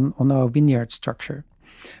based on our vineyard structure.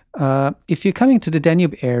 If you're coming to the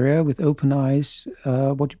Danube area with open eyes,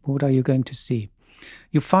 what are you going to see?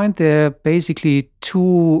 You find there basically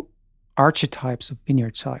two archetypes of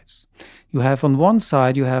vineyard sites. You have on one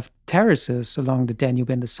side, you have terraces along the Danube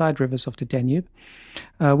and the side rivers of the Danube,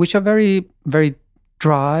 which are very, very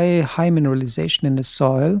dry, high mineralization in the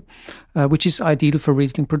soil, which is ideal for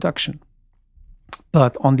Riesling production.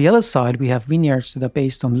 But on the other side, we have vineyards that are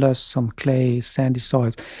based on loess, on clay, sandy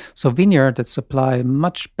soils. So vineyards that supply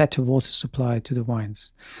much better water supply to the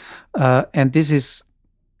wines. And this is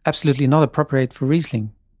absolutely not appropriate for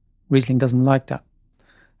Riesling. Riesling doesn't like that.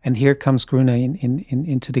 And here comes Gruner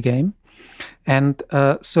into the game. And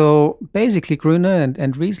so basically Gruner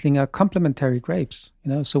and Riesling are complementary grapes.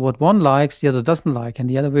 So what one likes, the other doesn't like, and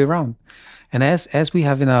the other way around. And as we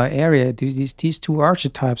have in our area, these two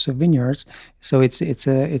archetypes of vineyards, so it's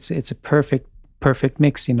a perfect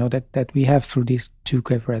mix, that we have through these two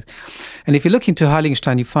grape varieties. And if you look into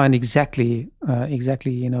Heiligenstein, you find exactly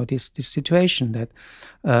this situation that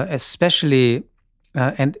especially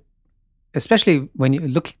when you're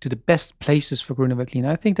looking to the best places for Gruner Veltliner,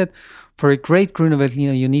 I think that for a great Gruner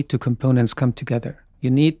Veltliner, you need two components come together. You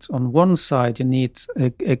need, on one side, you need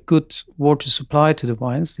a good water supply to the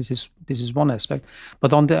wines. This is one aspect.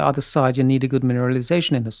 But on the other side, you need a good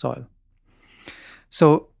mineralization in the soil.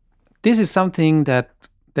 So this is something that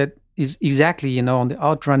is exactly, on the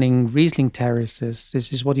outrunning Riesling terraces.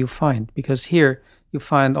 This is what you find, because here you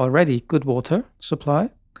find already good water supply.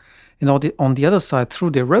 And on the other side, through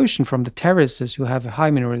the erosion from the terraces, you have a high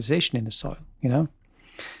mineralization in the soil,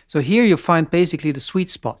 So here you find basically the sweet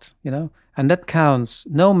spot, And that counts,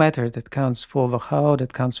 no matter, that counts for Wachau,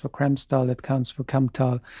 that counts for Kremstal, that counts for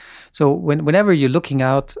Kammtal. So whenever you're looking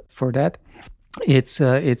out for that, it's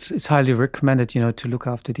highly recommended, to look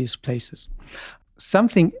after these places.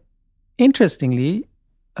 Something interestingly,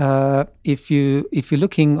 if you're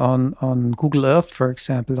looking on Google Earth, for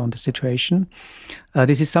example, on the situation,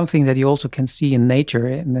 this is something that you also can see in nature,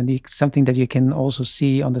 and then something that you can also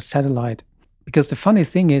see on the satellite. Because the funny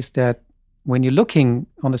thing is that when you're looking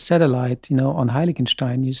on the satellite, on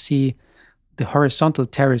Heiligenstein, you see the horizontal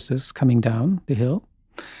terraces coming down the hill,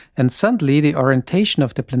 and suddenly the orientation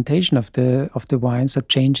of the plantation of the vines are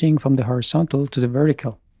changing from the horizontal to the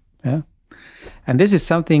vertical. Yeah. And this is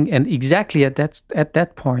something, and exactly at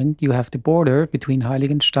that point, you have the border between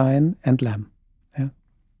Heiligenstein and Lemm. Yeah.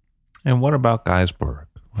 And what about Geisberg?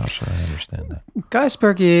 How should I understand that?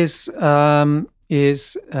 Geisberg is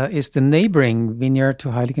the neighboring vineyard to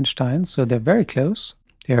Heiligenstein, so they're very close.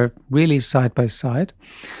 They're really side by side,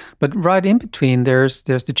 but right in between, there's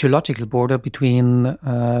the geological border between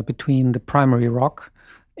the primary rock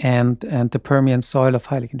and the Permian soil of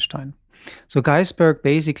Heiligenstein. So Geisberg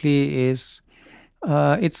basically is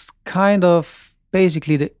it's kind of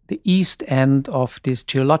basically the east end of this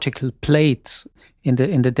geological plate in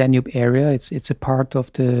the Danube area. It's a part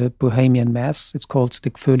of the Bohemian Mass. It's called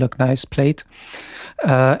the Gföhler Gneiss plate,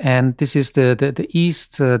 and this is the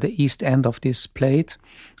east end of this plate.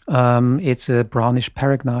 It's a brownish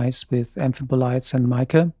paragneiss with amphibolites and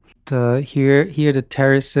mica. Here the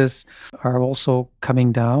terraces are also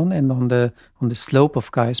coming down, and on the slope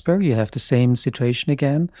of Geisberg you have the same situation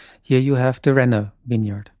again. Here you have the Renner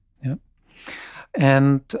vineyard. Yeah,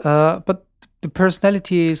 and but the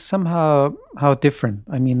personality is somehow different.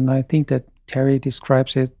 I mean, I think that Terry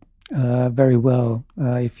describes it very well.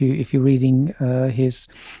 If you're reading his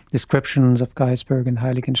descriptions of Geisberg and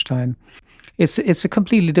Heiligenstein, it's a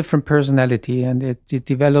completely different personality, and it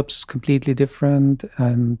develops completely different.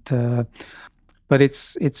 And but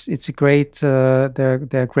it's a great.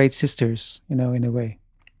 They're great sisters, in a way.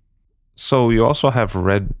 So you also have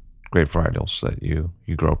red grape varietals that you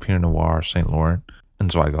grow: Pinot Noir, Saint Laurent,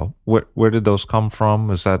 and Zweigelt. Where did those come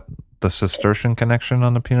from? Is that the Cistercian connection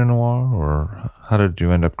on the Pinot Noir, or how did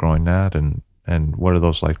you end up growing that? And what are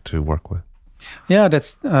those like to work with? Yeah,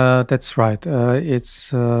 that's right.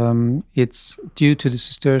 It's due to the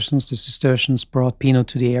Cistercians. The Cistercians brought Pinot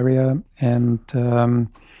to the area, and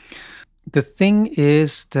the thing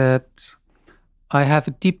is that I have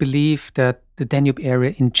a deep belief that the Danube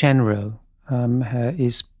area in general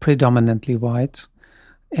is predominantly white,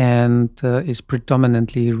 and is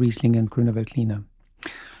predominantly Riesling and Grüner Veltliner.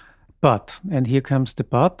 But, and here comes the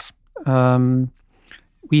but,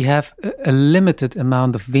 we have a limited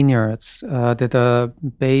amount of vineyards that are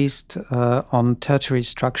based on tertiary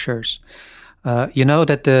structures. You know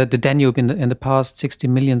that the Danube in the past 60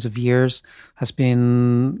 millions of years has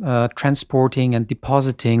been transporting and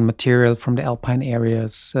depositing material from the alpine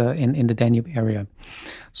areas in the Danube area.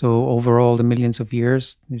 So overall, the millions of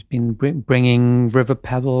years, it's been bringing river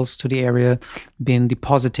pebbles to the area, been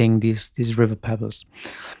depositing these river pebbles.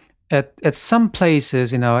 At some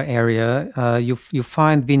places in our area, you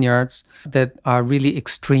find vineyards that are really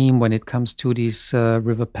extreme when it comes to these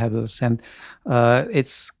river pebbles, and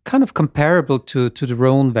it's kind of comparable to the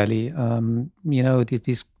Rhone Valley.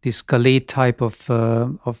 This galette type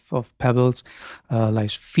of pebbles,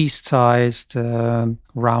 like feast-sized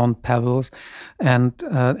round pebbles, and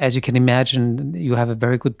as you can imagine, you have a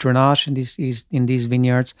very good drainage in these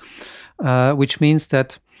vineyards, which means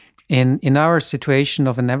that in our situation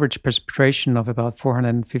of an average precipitation of about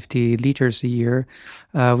 450 liters a year,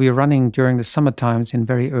 we are running during the summer times in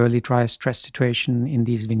very early dry stress situation in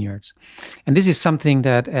these vineyards. And this is something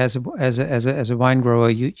that as a wine grower,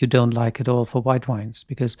 you don't like at all for white wines,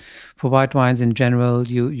 because for white wines in general,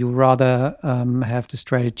 you rather have the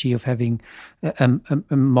strategy of having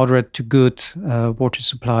a moderate to good water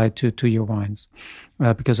supply to your wines,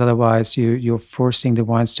 because otherwise you're forcing the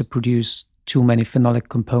wines to produce too many phenolic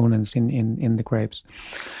components in the grapes.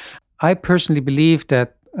 I personally believe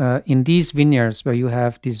that in these vineyards where you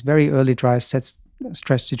have this very early dry stress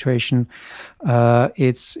situation,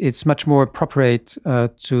 it's much more appropriate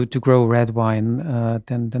to grow red wine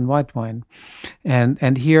than white wine.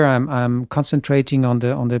 And here I'm concentrating on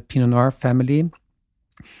the Pinot Noir family.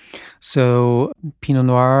 So Pinot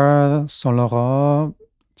Noir, Saint Laurent,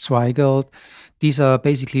 Zweigelt, these are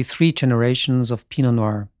basically 3 generations of Pinot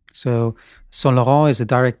Noir. So Saint Laurent is a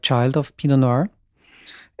direct child of Pinot Noir.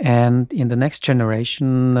 And in the next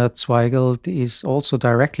generation, Zweigelt is also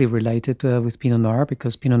directly related with Pinot Noir,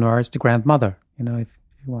 because Pinot Noir is the grandmother. If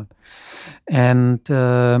if you want. And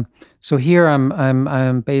so here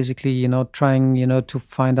I'm basically, trying, to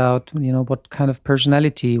find out, what kind of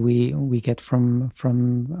personality we get from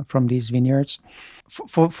these vineyards.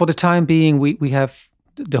 For the time being, we have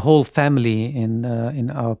the whole family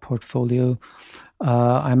in our portfolio.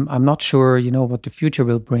 I'm not sure, what the future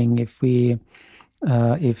will bring if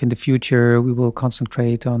in the future we will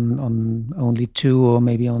concentrate on only two or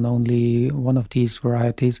maybe on only one of these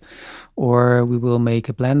varieties, or we will make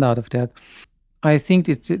a blend out of that. I think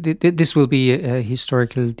this will be a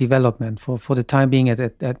historical development for the time being.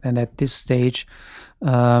 At this stage,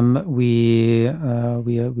 we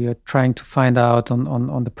are trying to find out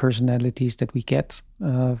on the personalities that we get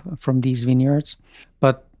from these vineyards,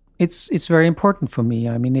 but it's very important for me.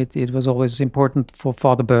 I mean, it was always important for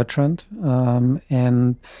Father Bertrand,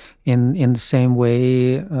 and in the same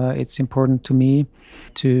way, it's important to me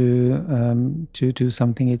to do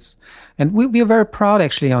something. And we are very proud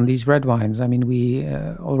actually on these red wines. I mean, we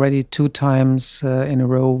already 2 times in a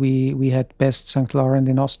row we had Best St. Laurent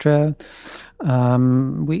in Austria.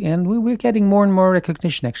 We're getting more and more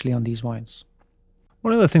recognition actually on these wines.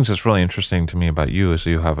 One of the things that's really interesting to me about you is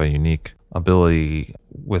that you have a unique ability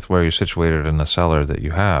with where you're situated in the cellar that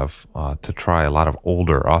you have to try a lot of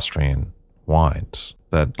older Austrian wines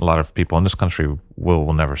that a lot of people in this country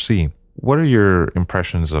will never see. What are your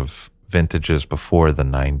impressions of vintages before the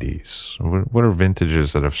 90s? What are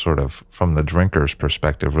vintages that have sort of, from the drinker's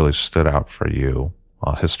perspective, really stood out for you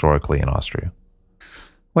historically in Austria?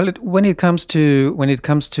 Well, when it comes to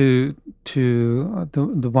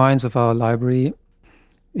the wines of our library,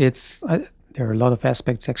 there are a lot of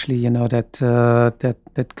aspects actually,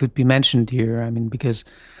 that could be mentioned here. I mean, because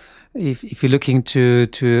if you're looking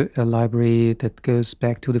to a library that goes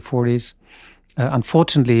back to the 40s,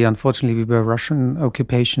 unfortunately, we were a Russian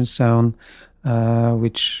occupation zone,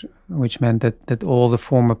 which meant that all the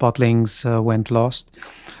former bottlings went lost.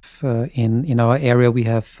 In our area, we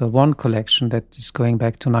have one collection that is going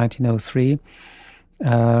back to 1903.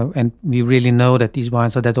 And we really know that these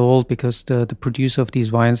wines are that old because the producer of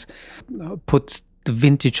these wines puts the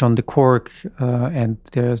vintage on the cork, and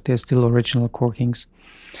they're still original corkings.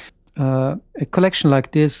 A collection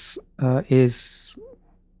like this is,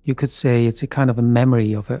 you could say, it's a kind of a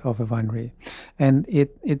memory of a winery, and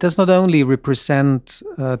it does not only represent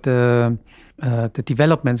the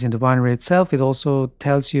developments in the winery itself. It also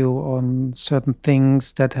tells you on certain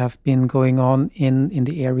things that have been going on in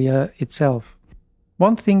the area itself.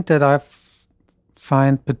 One thing that I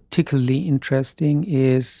find particularly interesting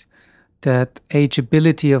is that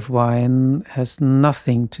ageability of wine has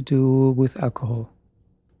nothing to do with alcohol.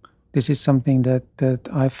 This is something that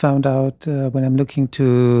I found out when I'm looking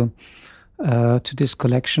to this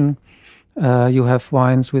collection. You have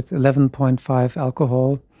wines with 11.5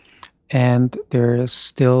 alcohol, and they're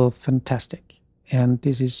still fantastic. And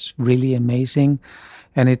this is really amazing.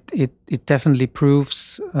 And it definitely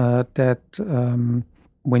proves that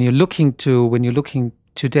when you're looking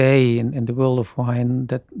today in the world of wine,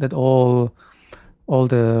 that all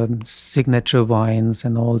the signature wines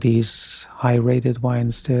and all these high-rated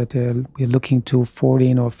wines, we're looking to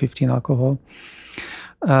 14 or 15 alcohol.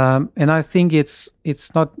 And I think it's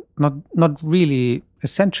not really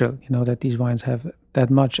essential, that these wines have that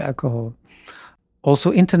much alcohol.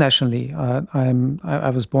 Also internationally,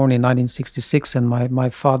 I was born in 1966, and my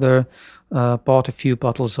father bought a few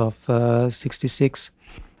bottles of 66,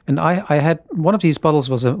 and I had one of these bottles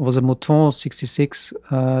was a Mouton 66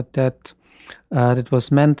 that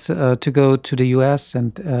was meant to go to the US,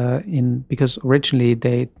 and because originally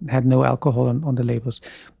they had no alcohol on the labels,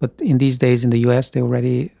 but in these days in the US they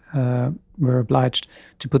already were obliged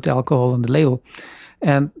to put the alcohol on the label,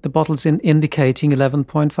 and the bottle's indicating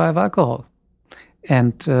 11.5 alcohol.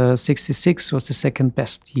 And 66 was the second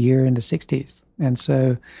best year in the 60s. And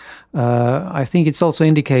so I think it's also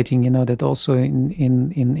indicating, that also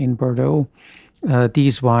in Bordeaux,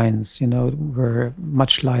 these wines, were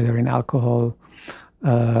much lighter in alcohol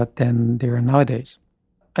than they are nowadays.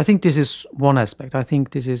 I think this is one aspect. I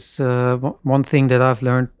think this is one thing that I've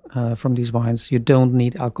learned from these wines. You don't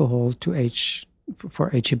need alcohol to age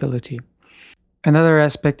for ageability. Another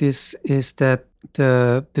aspect is that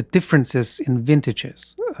the differences in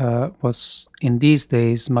vintages was in these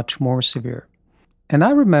days much more severe. And I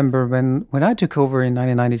remember when I took over in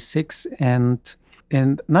 1996, and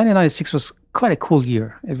 1996 was quite a cool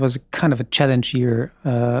year. It was a kind of a challenge year,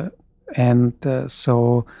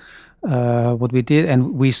 so what we did,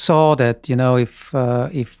 and we saw that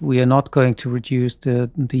if we are not going to reduce the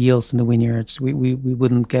yields in the vineyards, we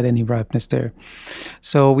wouldn't get any ripeness there.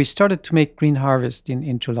 So we started to make green harvest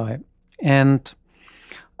in July, and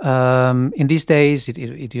In these days,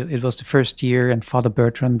 it was the first year, and Father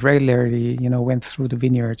Bertrand regularly, went through the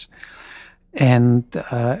vineyards, and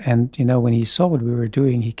when he saw what we were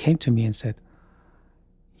doing, he came to me and said,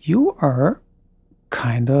 "You are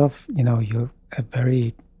kind of, you're a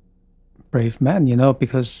very brave man,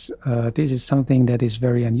 because this is something that is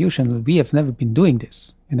very unusual. We have never been doing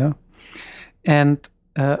this, And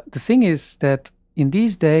the thing is that in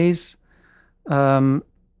these days,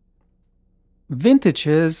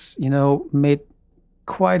 vintages, made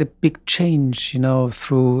quite a big change,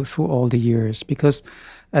 through all the years, because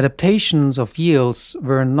adaptations of yields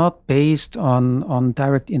were not based on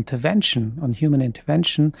direct intervention, on human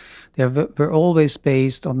intervention. They were always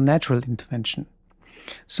based on natural intervention.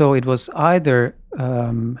 So it was either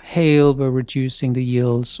hail were reducing the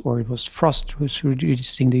yields, or it was frost who was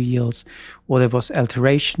reducing the yields, or there was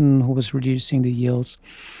alteration who was reducing the yields.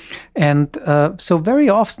 And so very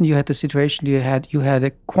often you had the situation you had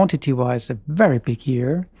a quantity-wise a very big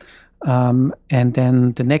year, and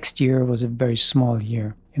then the next year was a very small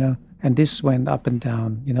year, and this went up and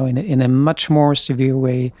down, in a much more severe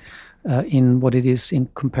way in what it is in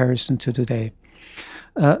comparison to today.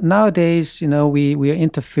 Nowadays, we are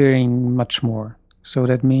interfering much more. So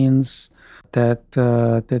that means that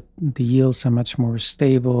the yields are much more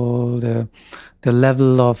stable. The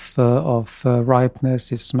level of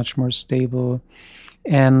ripeness is much more stable,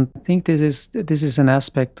 and I think this is an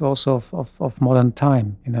aspect also of modern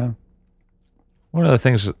time. One of the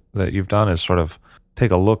things that you've done is sort of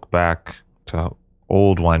take a look back to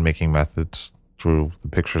old winemaking methods through the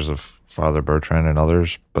pictures of Father Bertrand and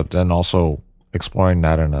others, but then also exploring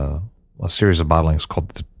that in a series of bottlings called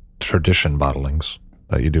the tradition bottlings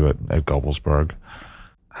that you do at Gobelsberg.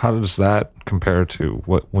 How does that compare to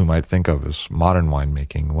what we might think of as modern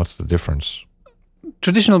winemaking? What's the difference?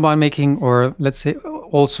 Traditional winemaking, or let's say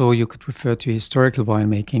also you could refer to historical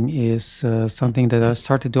winemaking, is something that I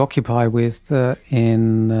started to occupy with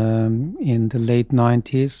in the late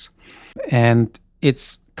 90s. And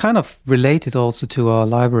it's kind of related also to our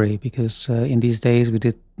library, because in these days we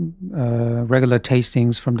did regular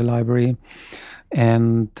tastings from the library,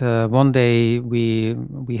 and one day we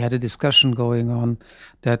had a discussion going on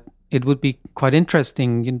that it would be quite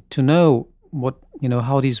interesting to know what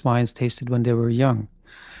how these wines tasted when they were young,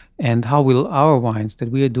 and how will our wines that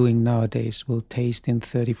we are doing nowadays will taste in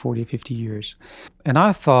 30, 40, 50 years. And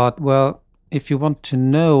I thought, well, if you want to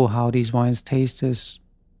know how these wines taste,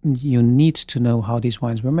 you need to know how these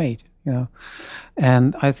wines were made,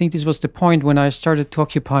 And I think this was the point when I started to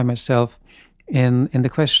occupy myself in the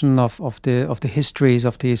question of the histories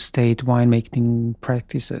of the estate winemaking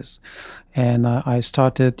practices. And I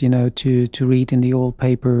started, to read in the old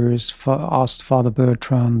papers, asked Father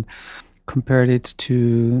Bertrand, compared it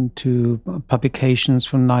to publications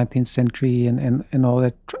from 19th century and all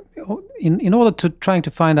that, in order to trying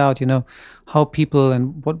to find out, how people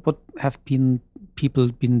and what have people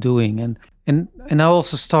been doing, and I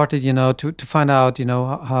also started to find out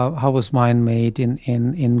how was wine made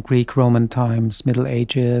in Greek Roman times, Middle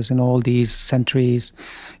Ages, and all these centuries,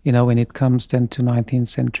 when it comes then to 19th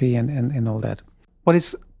century and all that. What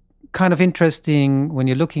is kind of interesting when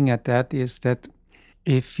you're looking at that is that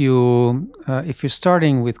if you're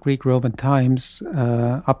starting with Greek Roman times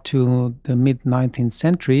up to the mid 19th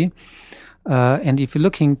century, and if you're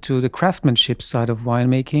looking to the craftsmanship side of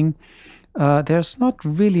winemaking, there's not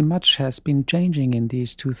really much has been changing in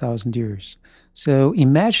these 2,000 years. So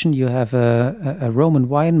imagine you have a Roman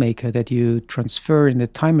winemaker that you transfer in the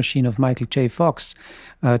time machine of Michael J. Fox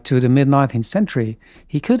to the mid-19th century.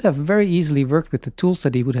 He could have very easily worked with the tools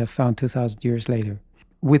that he would have found 2,000 years later.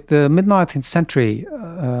 With the mid-19th century,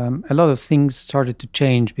 a lot of things started to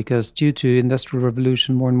change because due to Industrial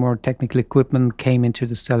Revolution, more and more technical equipment came into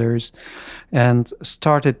the cellars and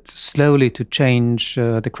started slowly to change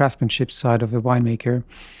the craftsmanship side of a winemaker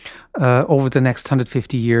over the next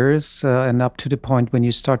 150 years and up to the point when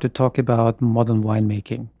you start to talk about modern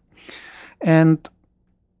winemaking. And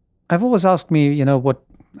I've always asked me, modern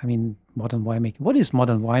winemaking. What is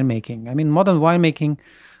modern winemaking?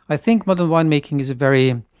 I think modern winemaking is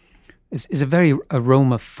a very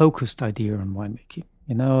aroma-focused idea on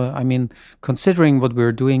winemaking. Considering what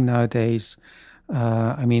we're doing nowadays,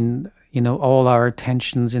 all our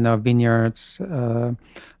attentions in our vineyards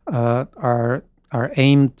are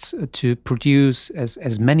aimed to produce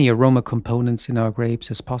as many aroma components in our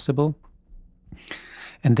grapes as possible.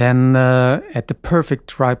 And then at the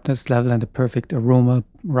perfect ripeness level and the perfect aroma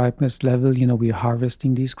ripeness level, we are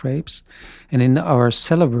harvesting these grapes. And in our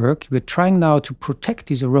cellar work, we're trying now to protect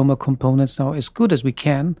these aroma components now as good as we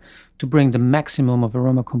can to bring the maximum of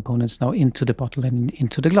aroma components now into the bottle and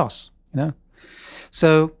into the glass.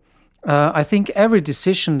 So I think every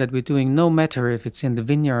decision that we're doing, no matter if it's in the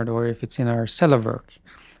vineyard or if it's in our cellar work,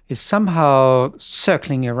 is somehow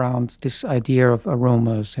circling around this idea of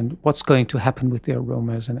aromas and what's going to happen with the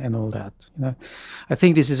aromas and all that. I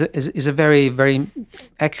think this is a very, very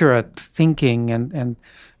accurate thinking, and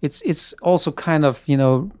it's also kind of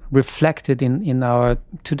reflected in our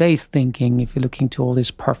today's thinking. If you look into all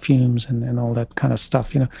these perfumes and all that kind of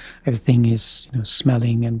stuff, everything is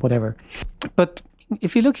smelling and whatever. But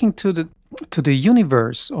if you look into the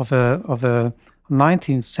universe of a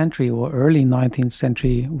 19th century or early 19th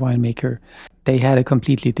century winemaker, they had a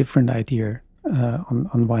completely different idea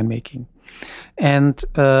on winemaking. And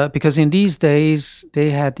because in these days, they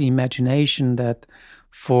had the imagination that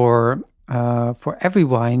for every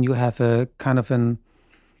wine, you have a kind of an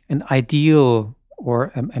ideal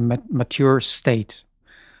or a mature state.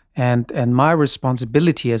 And my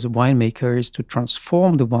responsibility as a winemaker is to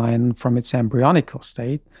transform the wine from its embryonic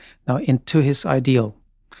state now into his ideal.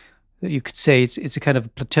 You could say it's a kind of a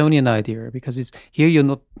Platonian idea, because it's here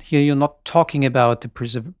you're not talking about the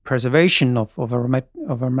preservation of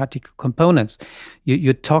aromatic components.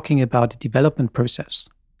 You're talking about the development process,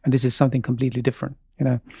 and this is something completely different.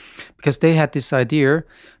 Because they had this idea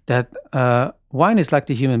that wine is like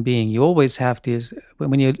the human being. You always have this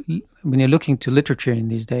when you're looking to literature in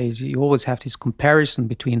these days. You always have this comparison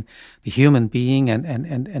between the human being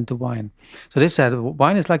and the wine. So they said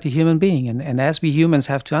wine is like the human being, and as we humans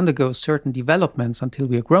have to undergo certain developments until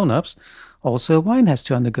we are grown-ups, also wine has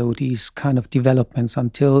to undergo these kind of developments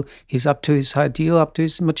until he's up to his ideal, up to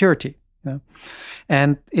his maturity.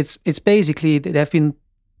 And it's basically they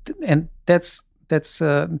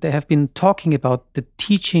have been talking about the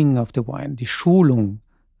teaching of the wine, the Schulung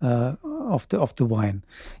of the wine,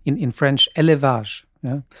 in French, élevage.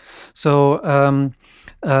 So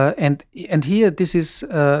and here this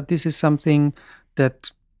is something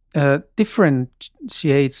that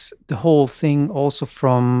differentiates the whole thing also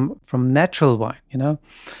from natural wine.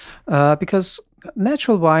 Because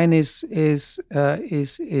natural wine is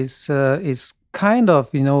kind of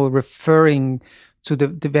referring to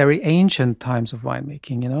the very ancient times of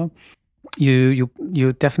winemaking.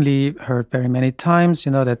 You definitely heard very many times,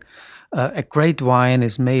 that a great wine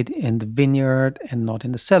is made in the vineyard and not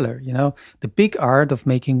in the cellar. The big art of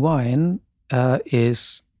making wine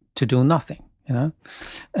is to do nothing.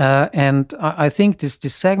 And I think this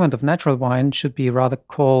segment of natural wine should be rather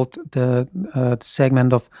called the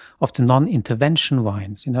segment of the non-intervention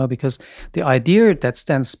wines. Because the idea that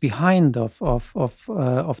stands behind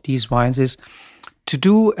of these wines is to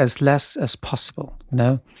do as less as possible,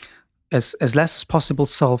 as less as possible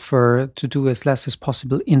sulfur, to do as less as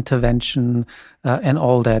possible intervention and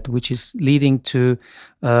all that, which is leading to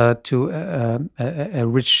a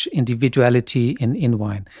rich individuality in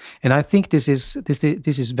wine. And I think this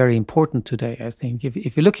is very important today. I think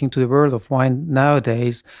if you look into the world of wine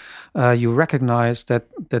nowadays, you recognize that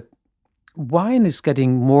wine is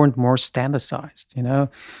getting more and more standardized.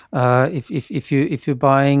 If you're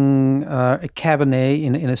buying a Cabernet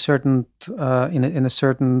in a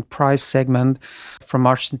certain price segment from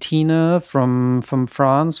Argentina, from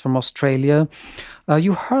France, from Australia,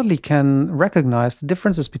 you hardly can recognize the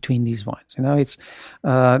differences between these wines.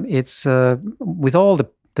 It's with all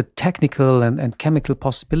the technical and chemical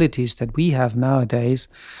possibilities that we have nowadays,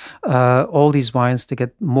 all these wines, they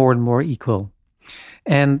get more and more equal.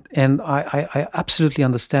 And I absolutely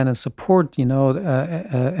understand and support,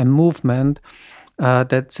 a movement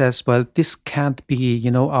that says, well, this can't be,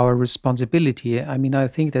 our responsibility. I mean, I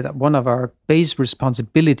think that one of our base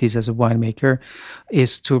responsibilities as a winemaker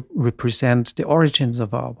is to represent the origins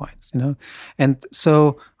of our wines, And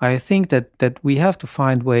so I think that we have to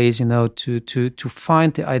find ways, to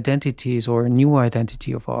find the identities or a new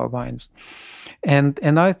identity of our wines. And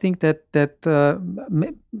I think that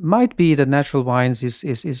might be that natural wines is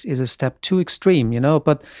a step too extreme,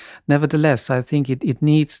 but nevertheless, I think it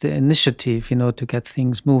needs the initiative, to get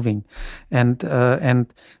things moving. And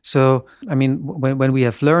so, I mean, when we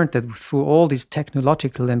have learned that through all these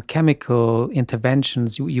technological and chemical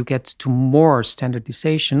interventions, you get to more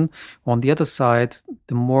standardization. On the other side,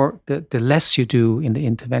 the less you do in the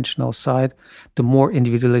interventional side, the more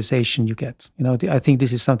individualization you get. I think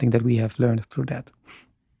this is something that we have learned through that.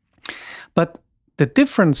 But the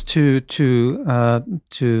difference to the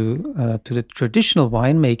traditional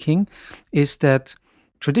winemaking is that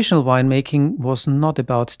traditional winemaking was not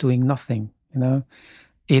about doing nothing.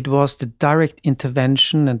 It was the direct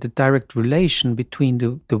intervention and the direct relation between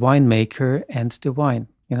the winemaker and the wine.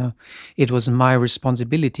 It was my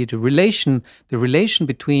responsibility. The relation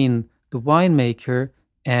between the winemaker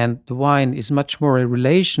and the wine is much more a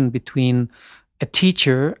relation between a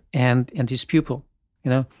teacher and his pupil.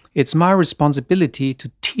 It's my responsibility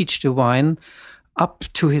to teach the wine up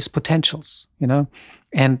to his potentials.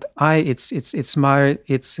 And it's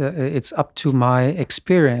up to my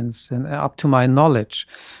experience and up to my knowledge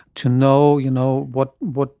to know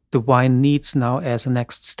what the wine needs now as a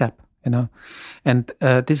next step. And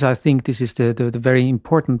I think this is the very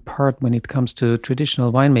important part when it comes to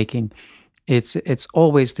traditional winemaking. It's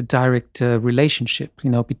always the direct relationship,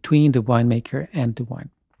 between the winemaker and the wine.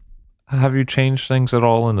 Have you changed things at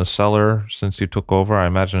all in the cellar since you took over? I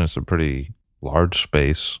imagine it's a pretty large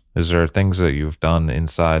space. Is there things that you've done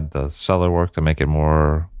inside the cellar work to make it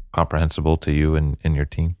more comprehensible to you and your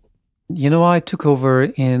team? I took over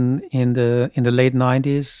in the late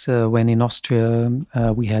 90s when in Austria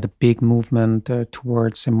we had a big movement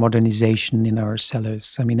towards a modernization in our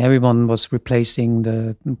cellars. I mean, everyone was replacing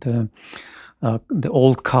the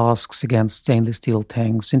old casks against stainless steel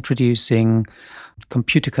tanks, introducing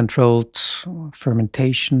computer-controlled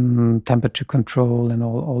fermentation, temperature control, and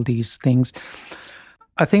all these things.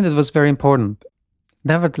 I think that was very important.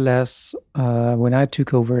 Nevertheless, when I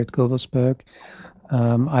took over at Gobelsberg,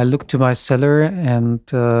 I looked to my cellar and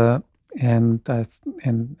I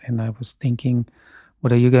was thinking,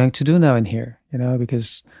 what are you going to do now in here?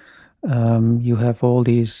 Because you have all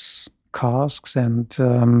these casks and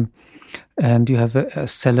you have a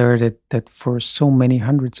cellar that for so many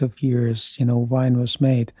hundreds of years, wine was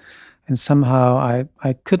made. And somehow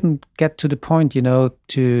I couldn't get to the point, to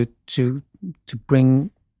bring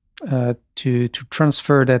to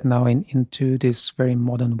transfer that now into this very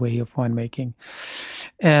modern way of winemaking.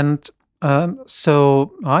 And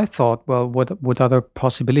so I thought, well, what other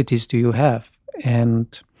possibilities do you have?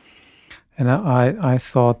 And I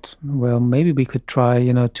thought, well, maybe we could try,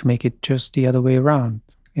 to make it just the other way around.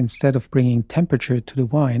 Instead of bringing temperature to the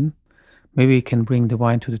wine, maybe we can bring the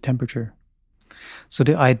wine to the temperature. So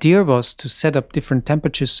the idea was to set up different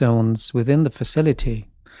temperature zones within the facility,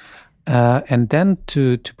 and then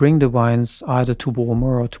to bring the wines either to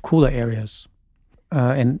warmer or to cooler areas.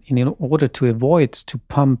 And in order to avoid to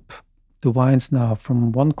pump the wines now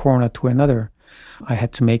from one corner to another, I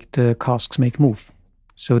had to make the casks move.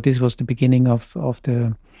 So this was the beginning of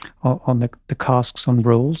the casks on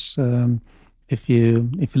rolls. If you're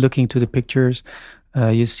looking to the pictures,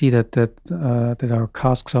 you see that our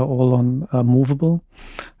casks are all on movable,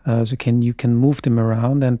 so you can move them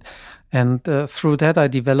around, and through that I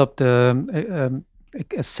developed a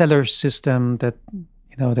cellar system that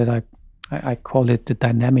I call it the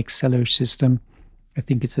dynamic cellar system. I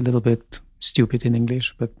think it's a little bit stupid in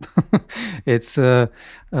English, but it's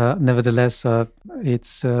nevertheless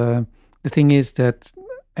it's the thing is that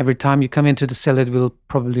every time you come into the cellar, it will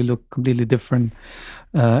probably look completely different,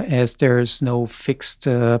 as there's no fixed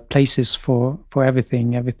places for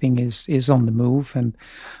everything. Everything is on the move, and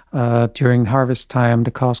during harvest time,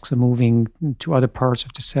 the casks are moving to other parts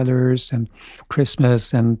of the cellars, and for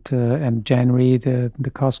Christmas and January, the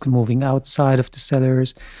casks are moving outside of the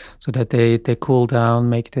cellars so that they cool down,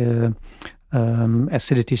 make the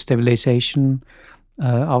acidity stabilization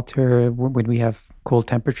out there when we have cold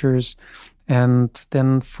temperatures. And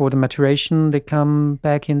then for the maturation, they come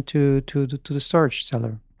back into the storage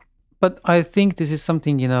cellar. But I think this is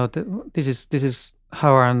something, this is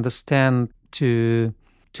how I understand to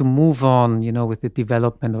move on, with the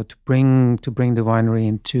development, or to bring the winery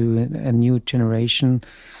into a new generation.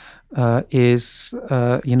 Is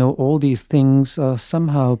all these things are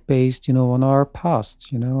somehow based, on our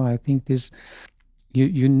past. I think this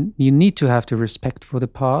you need to have the respect for the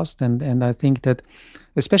past, and I think that,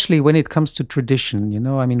 especially when it comes to tradition,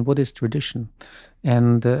 what is tradition?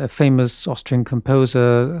 And a famous Austrian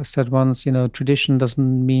composer said once, tradition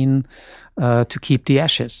doesn't mean to keep the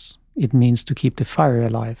ashes; it means to keep the fire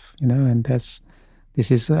alive. And this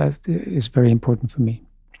is very important for me.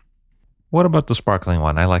 What about the sparkling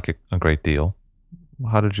wine? I like it a great deal.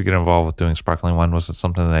 How did you get involved with doing sparkling wine? Was it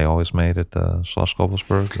something they always made at the Schloss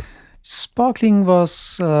Gobelsberg? Sparkling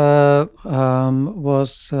was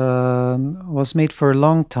made for a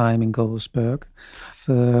long time in Gobelsberg.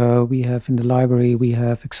 We have in the library, we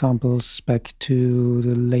have examples back to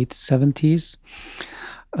the late 70s.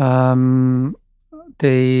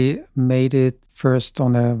 They made it first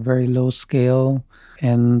on a very low scale,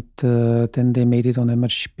 and then they made it on a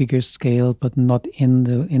much bigger scale, but not in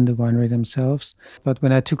the winery themselves. But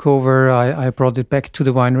when I took over, I brought it back to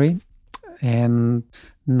the winery, and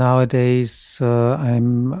nowadays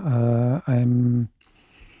I'm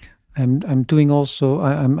doing also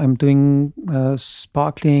I'm doing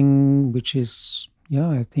sparkling, which is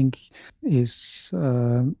I think is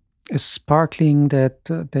a sparkling that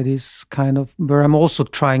is kind of where I'm also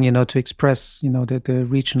trying, to express, the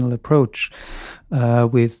regional approach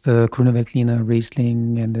with Grüne Veltliner,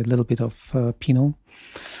 Riesling, and a little bit of Pinot.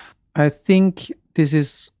 I think this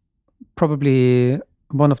is probably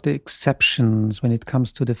one of the exceptions when it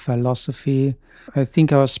comes to the philosophy. I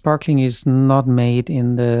think our sparkling is not made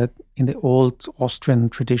in the old Austrian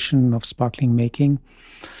tradition of sparkling making.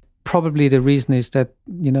 Probably the reason is that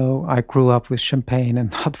I grew up with champagne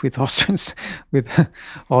and not with Austrian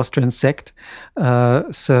sect.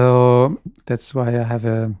 So that's why I have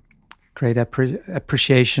a great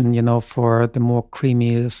appreciation, for the more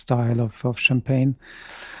creamy style of champagne.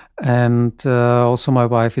 And also, my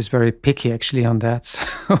wife is very picky, actually, on that.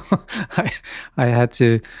 So I had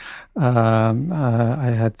to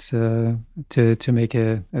make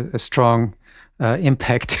a strong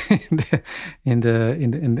impact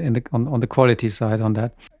on the quality side on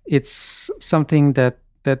that. It's something that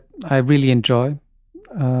I really enjoy,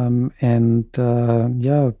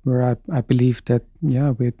 where I believe that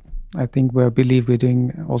we're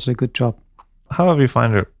doing also a good job. How have you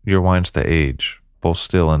found your wines to age, both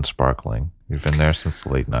still and sparkling? You've been there since the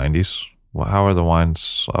late 90s. How are the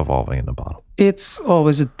wines evolving in the bottle? It's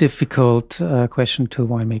always a difficult question to a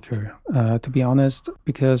winemaker, to be honest,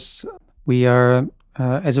 because we are,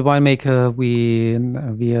 as a winemaker, we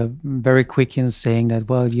are very quick in saying that,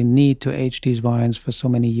 well, you need to age these wines for so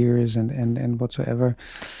many years and whatsoever.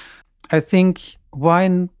 I think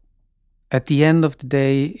wine, at the end of the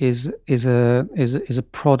day, is a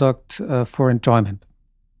product for enjoyment.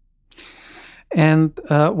 And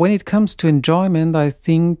when it comes to enjoyment, I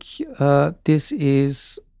think this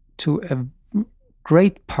is to a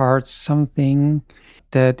great part something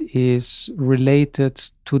that is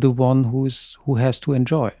related to the one who has to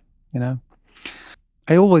enjoy.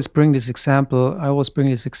 I always bring this example.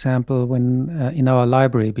 When in our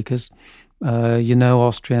library, because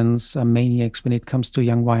Austrians are maniacs when it comes to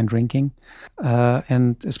young wine drinking,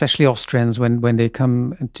 and especially Austrians when they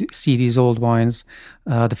come to see these old wines,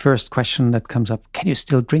 the first question that comes up: can you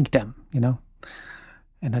still drink them?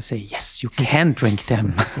 And I say, yes, you can drink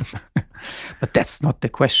them, but that's not the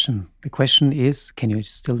question. The question is, can you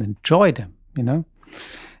still enjoy them?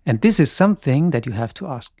 And this is something that you have to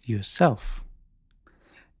ask yourself.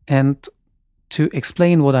 And to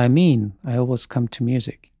explain what I mean, I always come to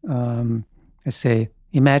music. I say,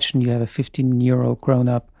 imagine you have a 15-year-old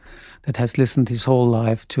grown-up that has listened his whole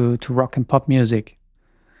life to rock and pop music,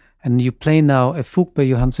 and you play now a Fugue by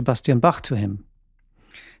Johann Sebastian Bach to him.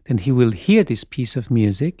 Then he will hear this piece of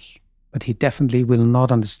music, but he definitely will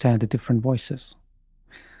not understand the different voices.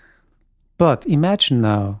 But imagine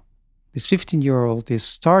now, this 15-year-old is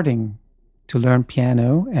starting to learn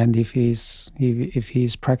piano, and if he's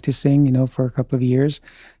practicing, for a couple of years,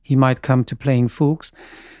 he might come to playing fugues.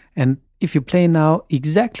 And if you play now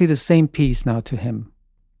exactly the same piece now to him,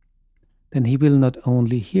 then he will not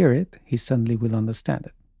only hear it, he suddenly will understand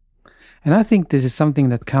it. And I think this is something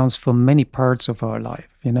that counts for many parts of our life,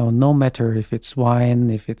 no matter if it's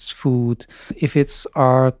wine, if it's food, if it's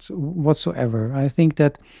art, whatsoever. I think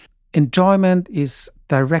that enjoyment is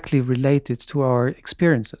directly related to our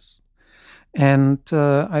experiences. And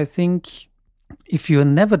I think if you're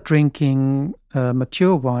never drinking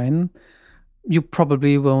mature wine, you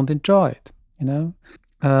probably won't enjoy it,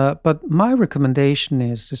 But my recommendation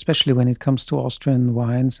is, especially when it comes to Austrian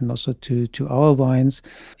wines and also to our wines,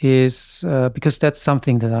 is because that's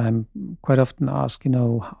something that I'm quite often asked,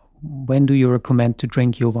 when do you recommend to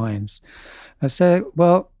drink your wines? I say,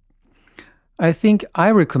 well, I think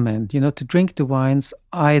I recommend, to drink the wines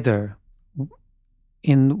either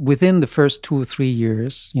within the first 2 or 3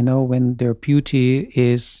 years, when their beauty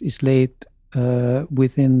is laid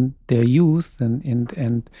within their youth and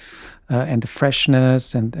the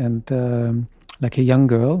freshness and like a young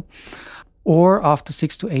girl, or after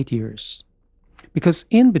 6 to 8 years, because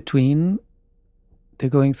in between they're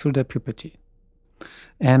going through their puberty,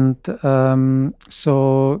 and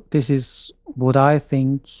so this is what I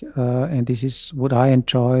think, and this is what I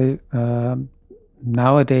enjoy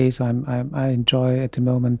nowadays. I enjoy at the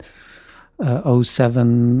moment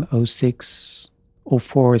 07, 06.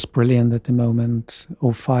 04 is brilliant at the moment.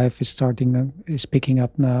 05 is picking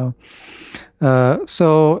up now.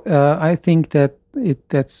 So I think that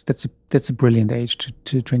that's a brilliant age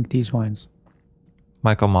to drink these wines.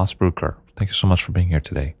 Michael Maasbrugger, thank you so much for being here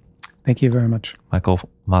today. Thank you very much. Michael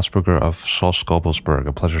Maasbrugger of Schloss Gobelsberg.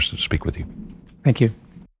 A pleasure to speak with you. Thank you.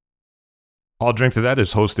 I'll Drink to That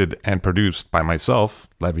is hosted and produced by myself,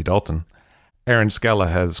 Levi Dalton. Aaron Scala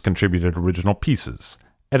has contributed original pieces.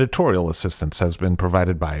 Editorial assistance has been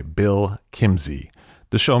provided by Bill Kimsey.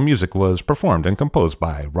 The show music was performed and composed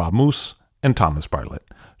by Rob Moose and Thomas Bartlett.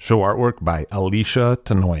 Show artwork by Alicia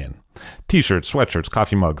Tenoyan. T-shirts, sweatshirts,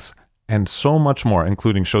 coffee mugs, and so much more,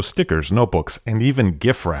 including show stickers, notebooks, and even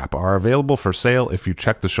gift wrap are available for sale if you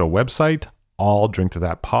check the show website,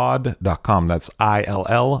 alldrinktothatpod.com. That's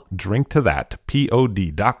ILL,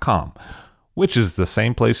 drinktothatpod.com, which is the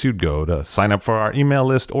same place you'd go to sign up for our email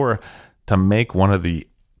list or to make one of the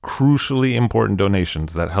crucially important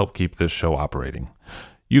donations that help keep this show operating.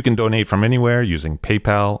 You can donate from anywhere using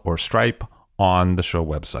PayPal or Stripe on the show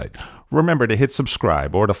website. Remember to hit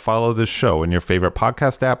subscribe or to follow this show in your favorite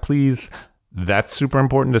podcast app, please. That's super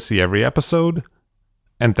important to see every episode.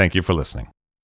 And thank you for listening.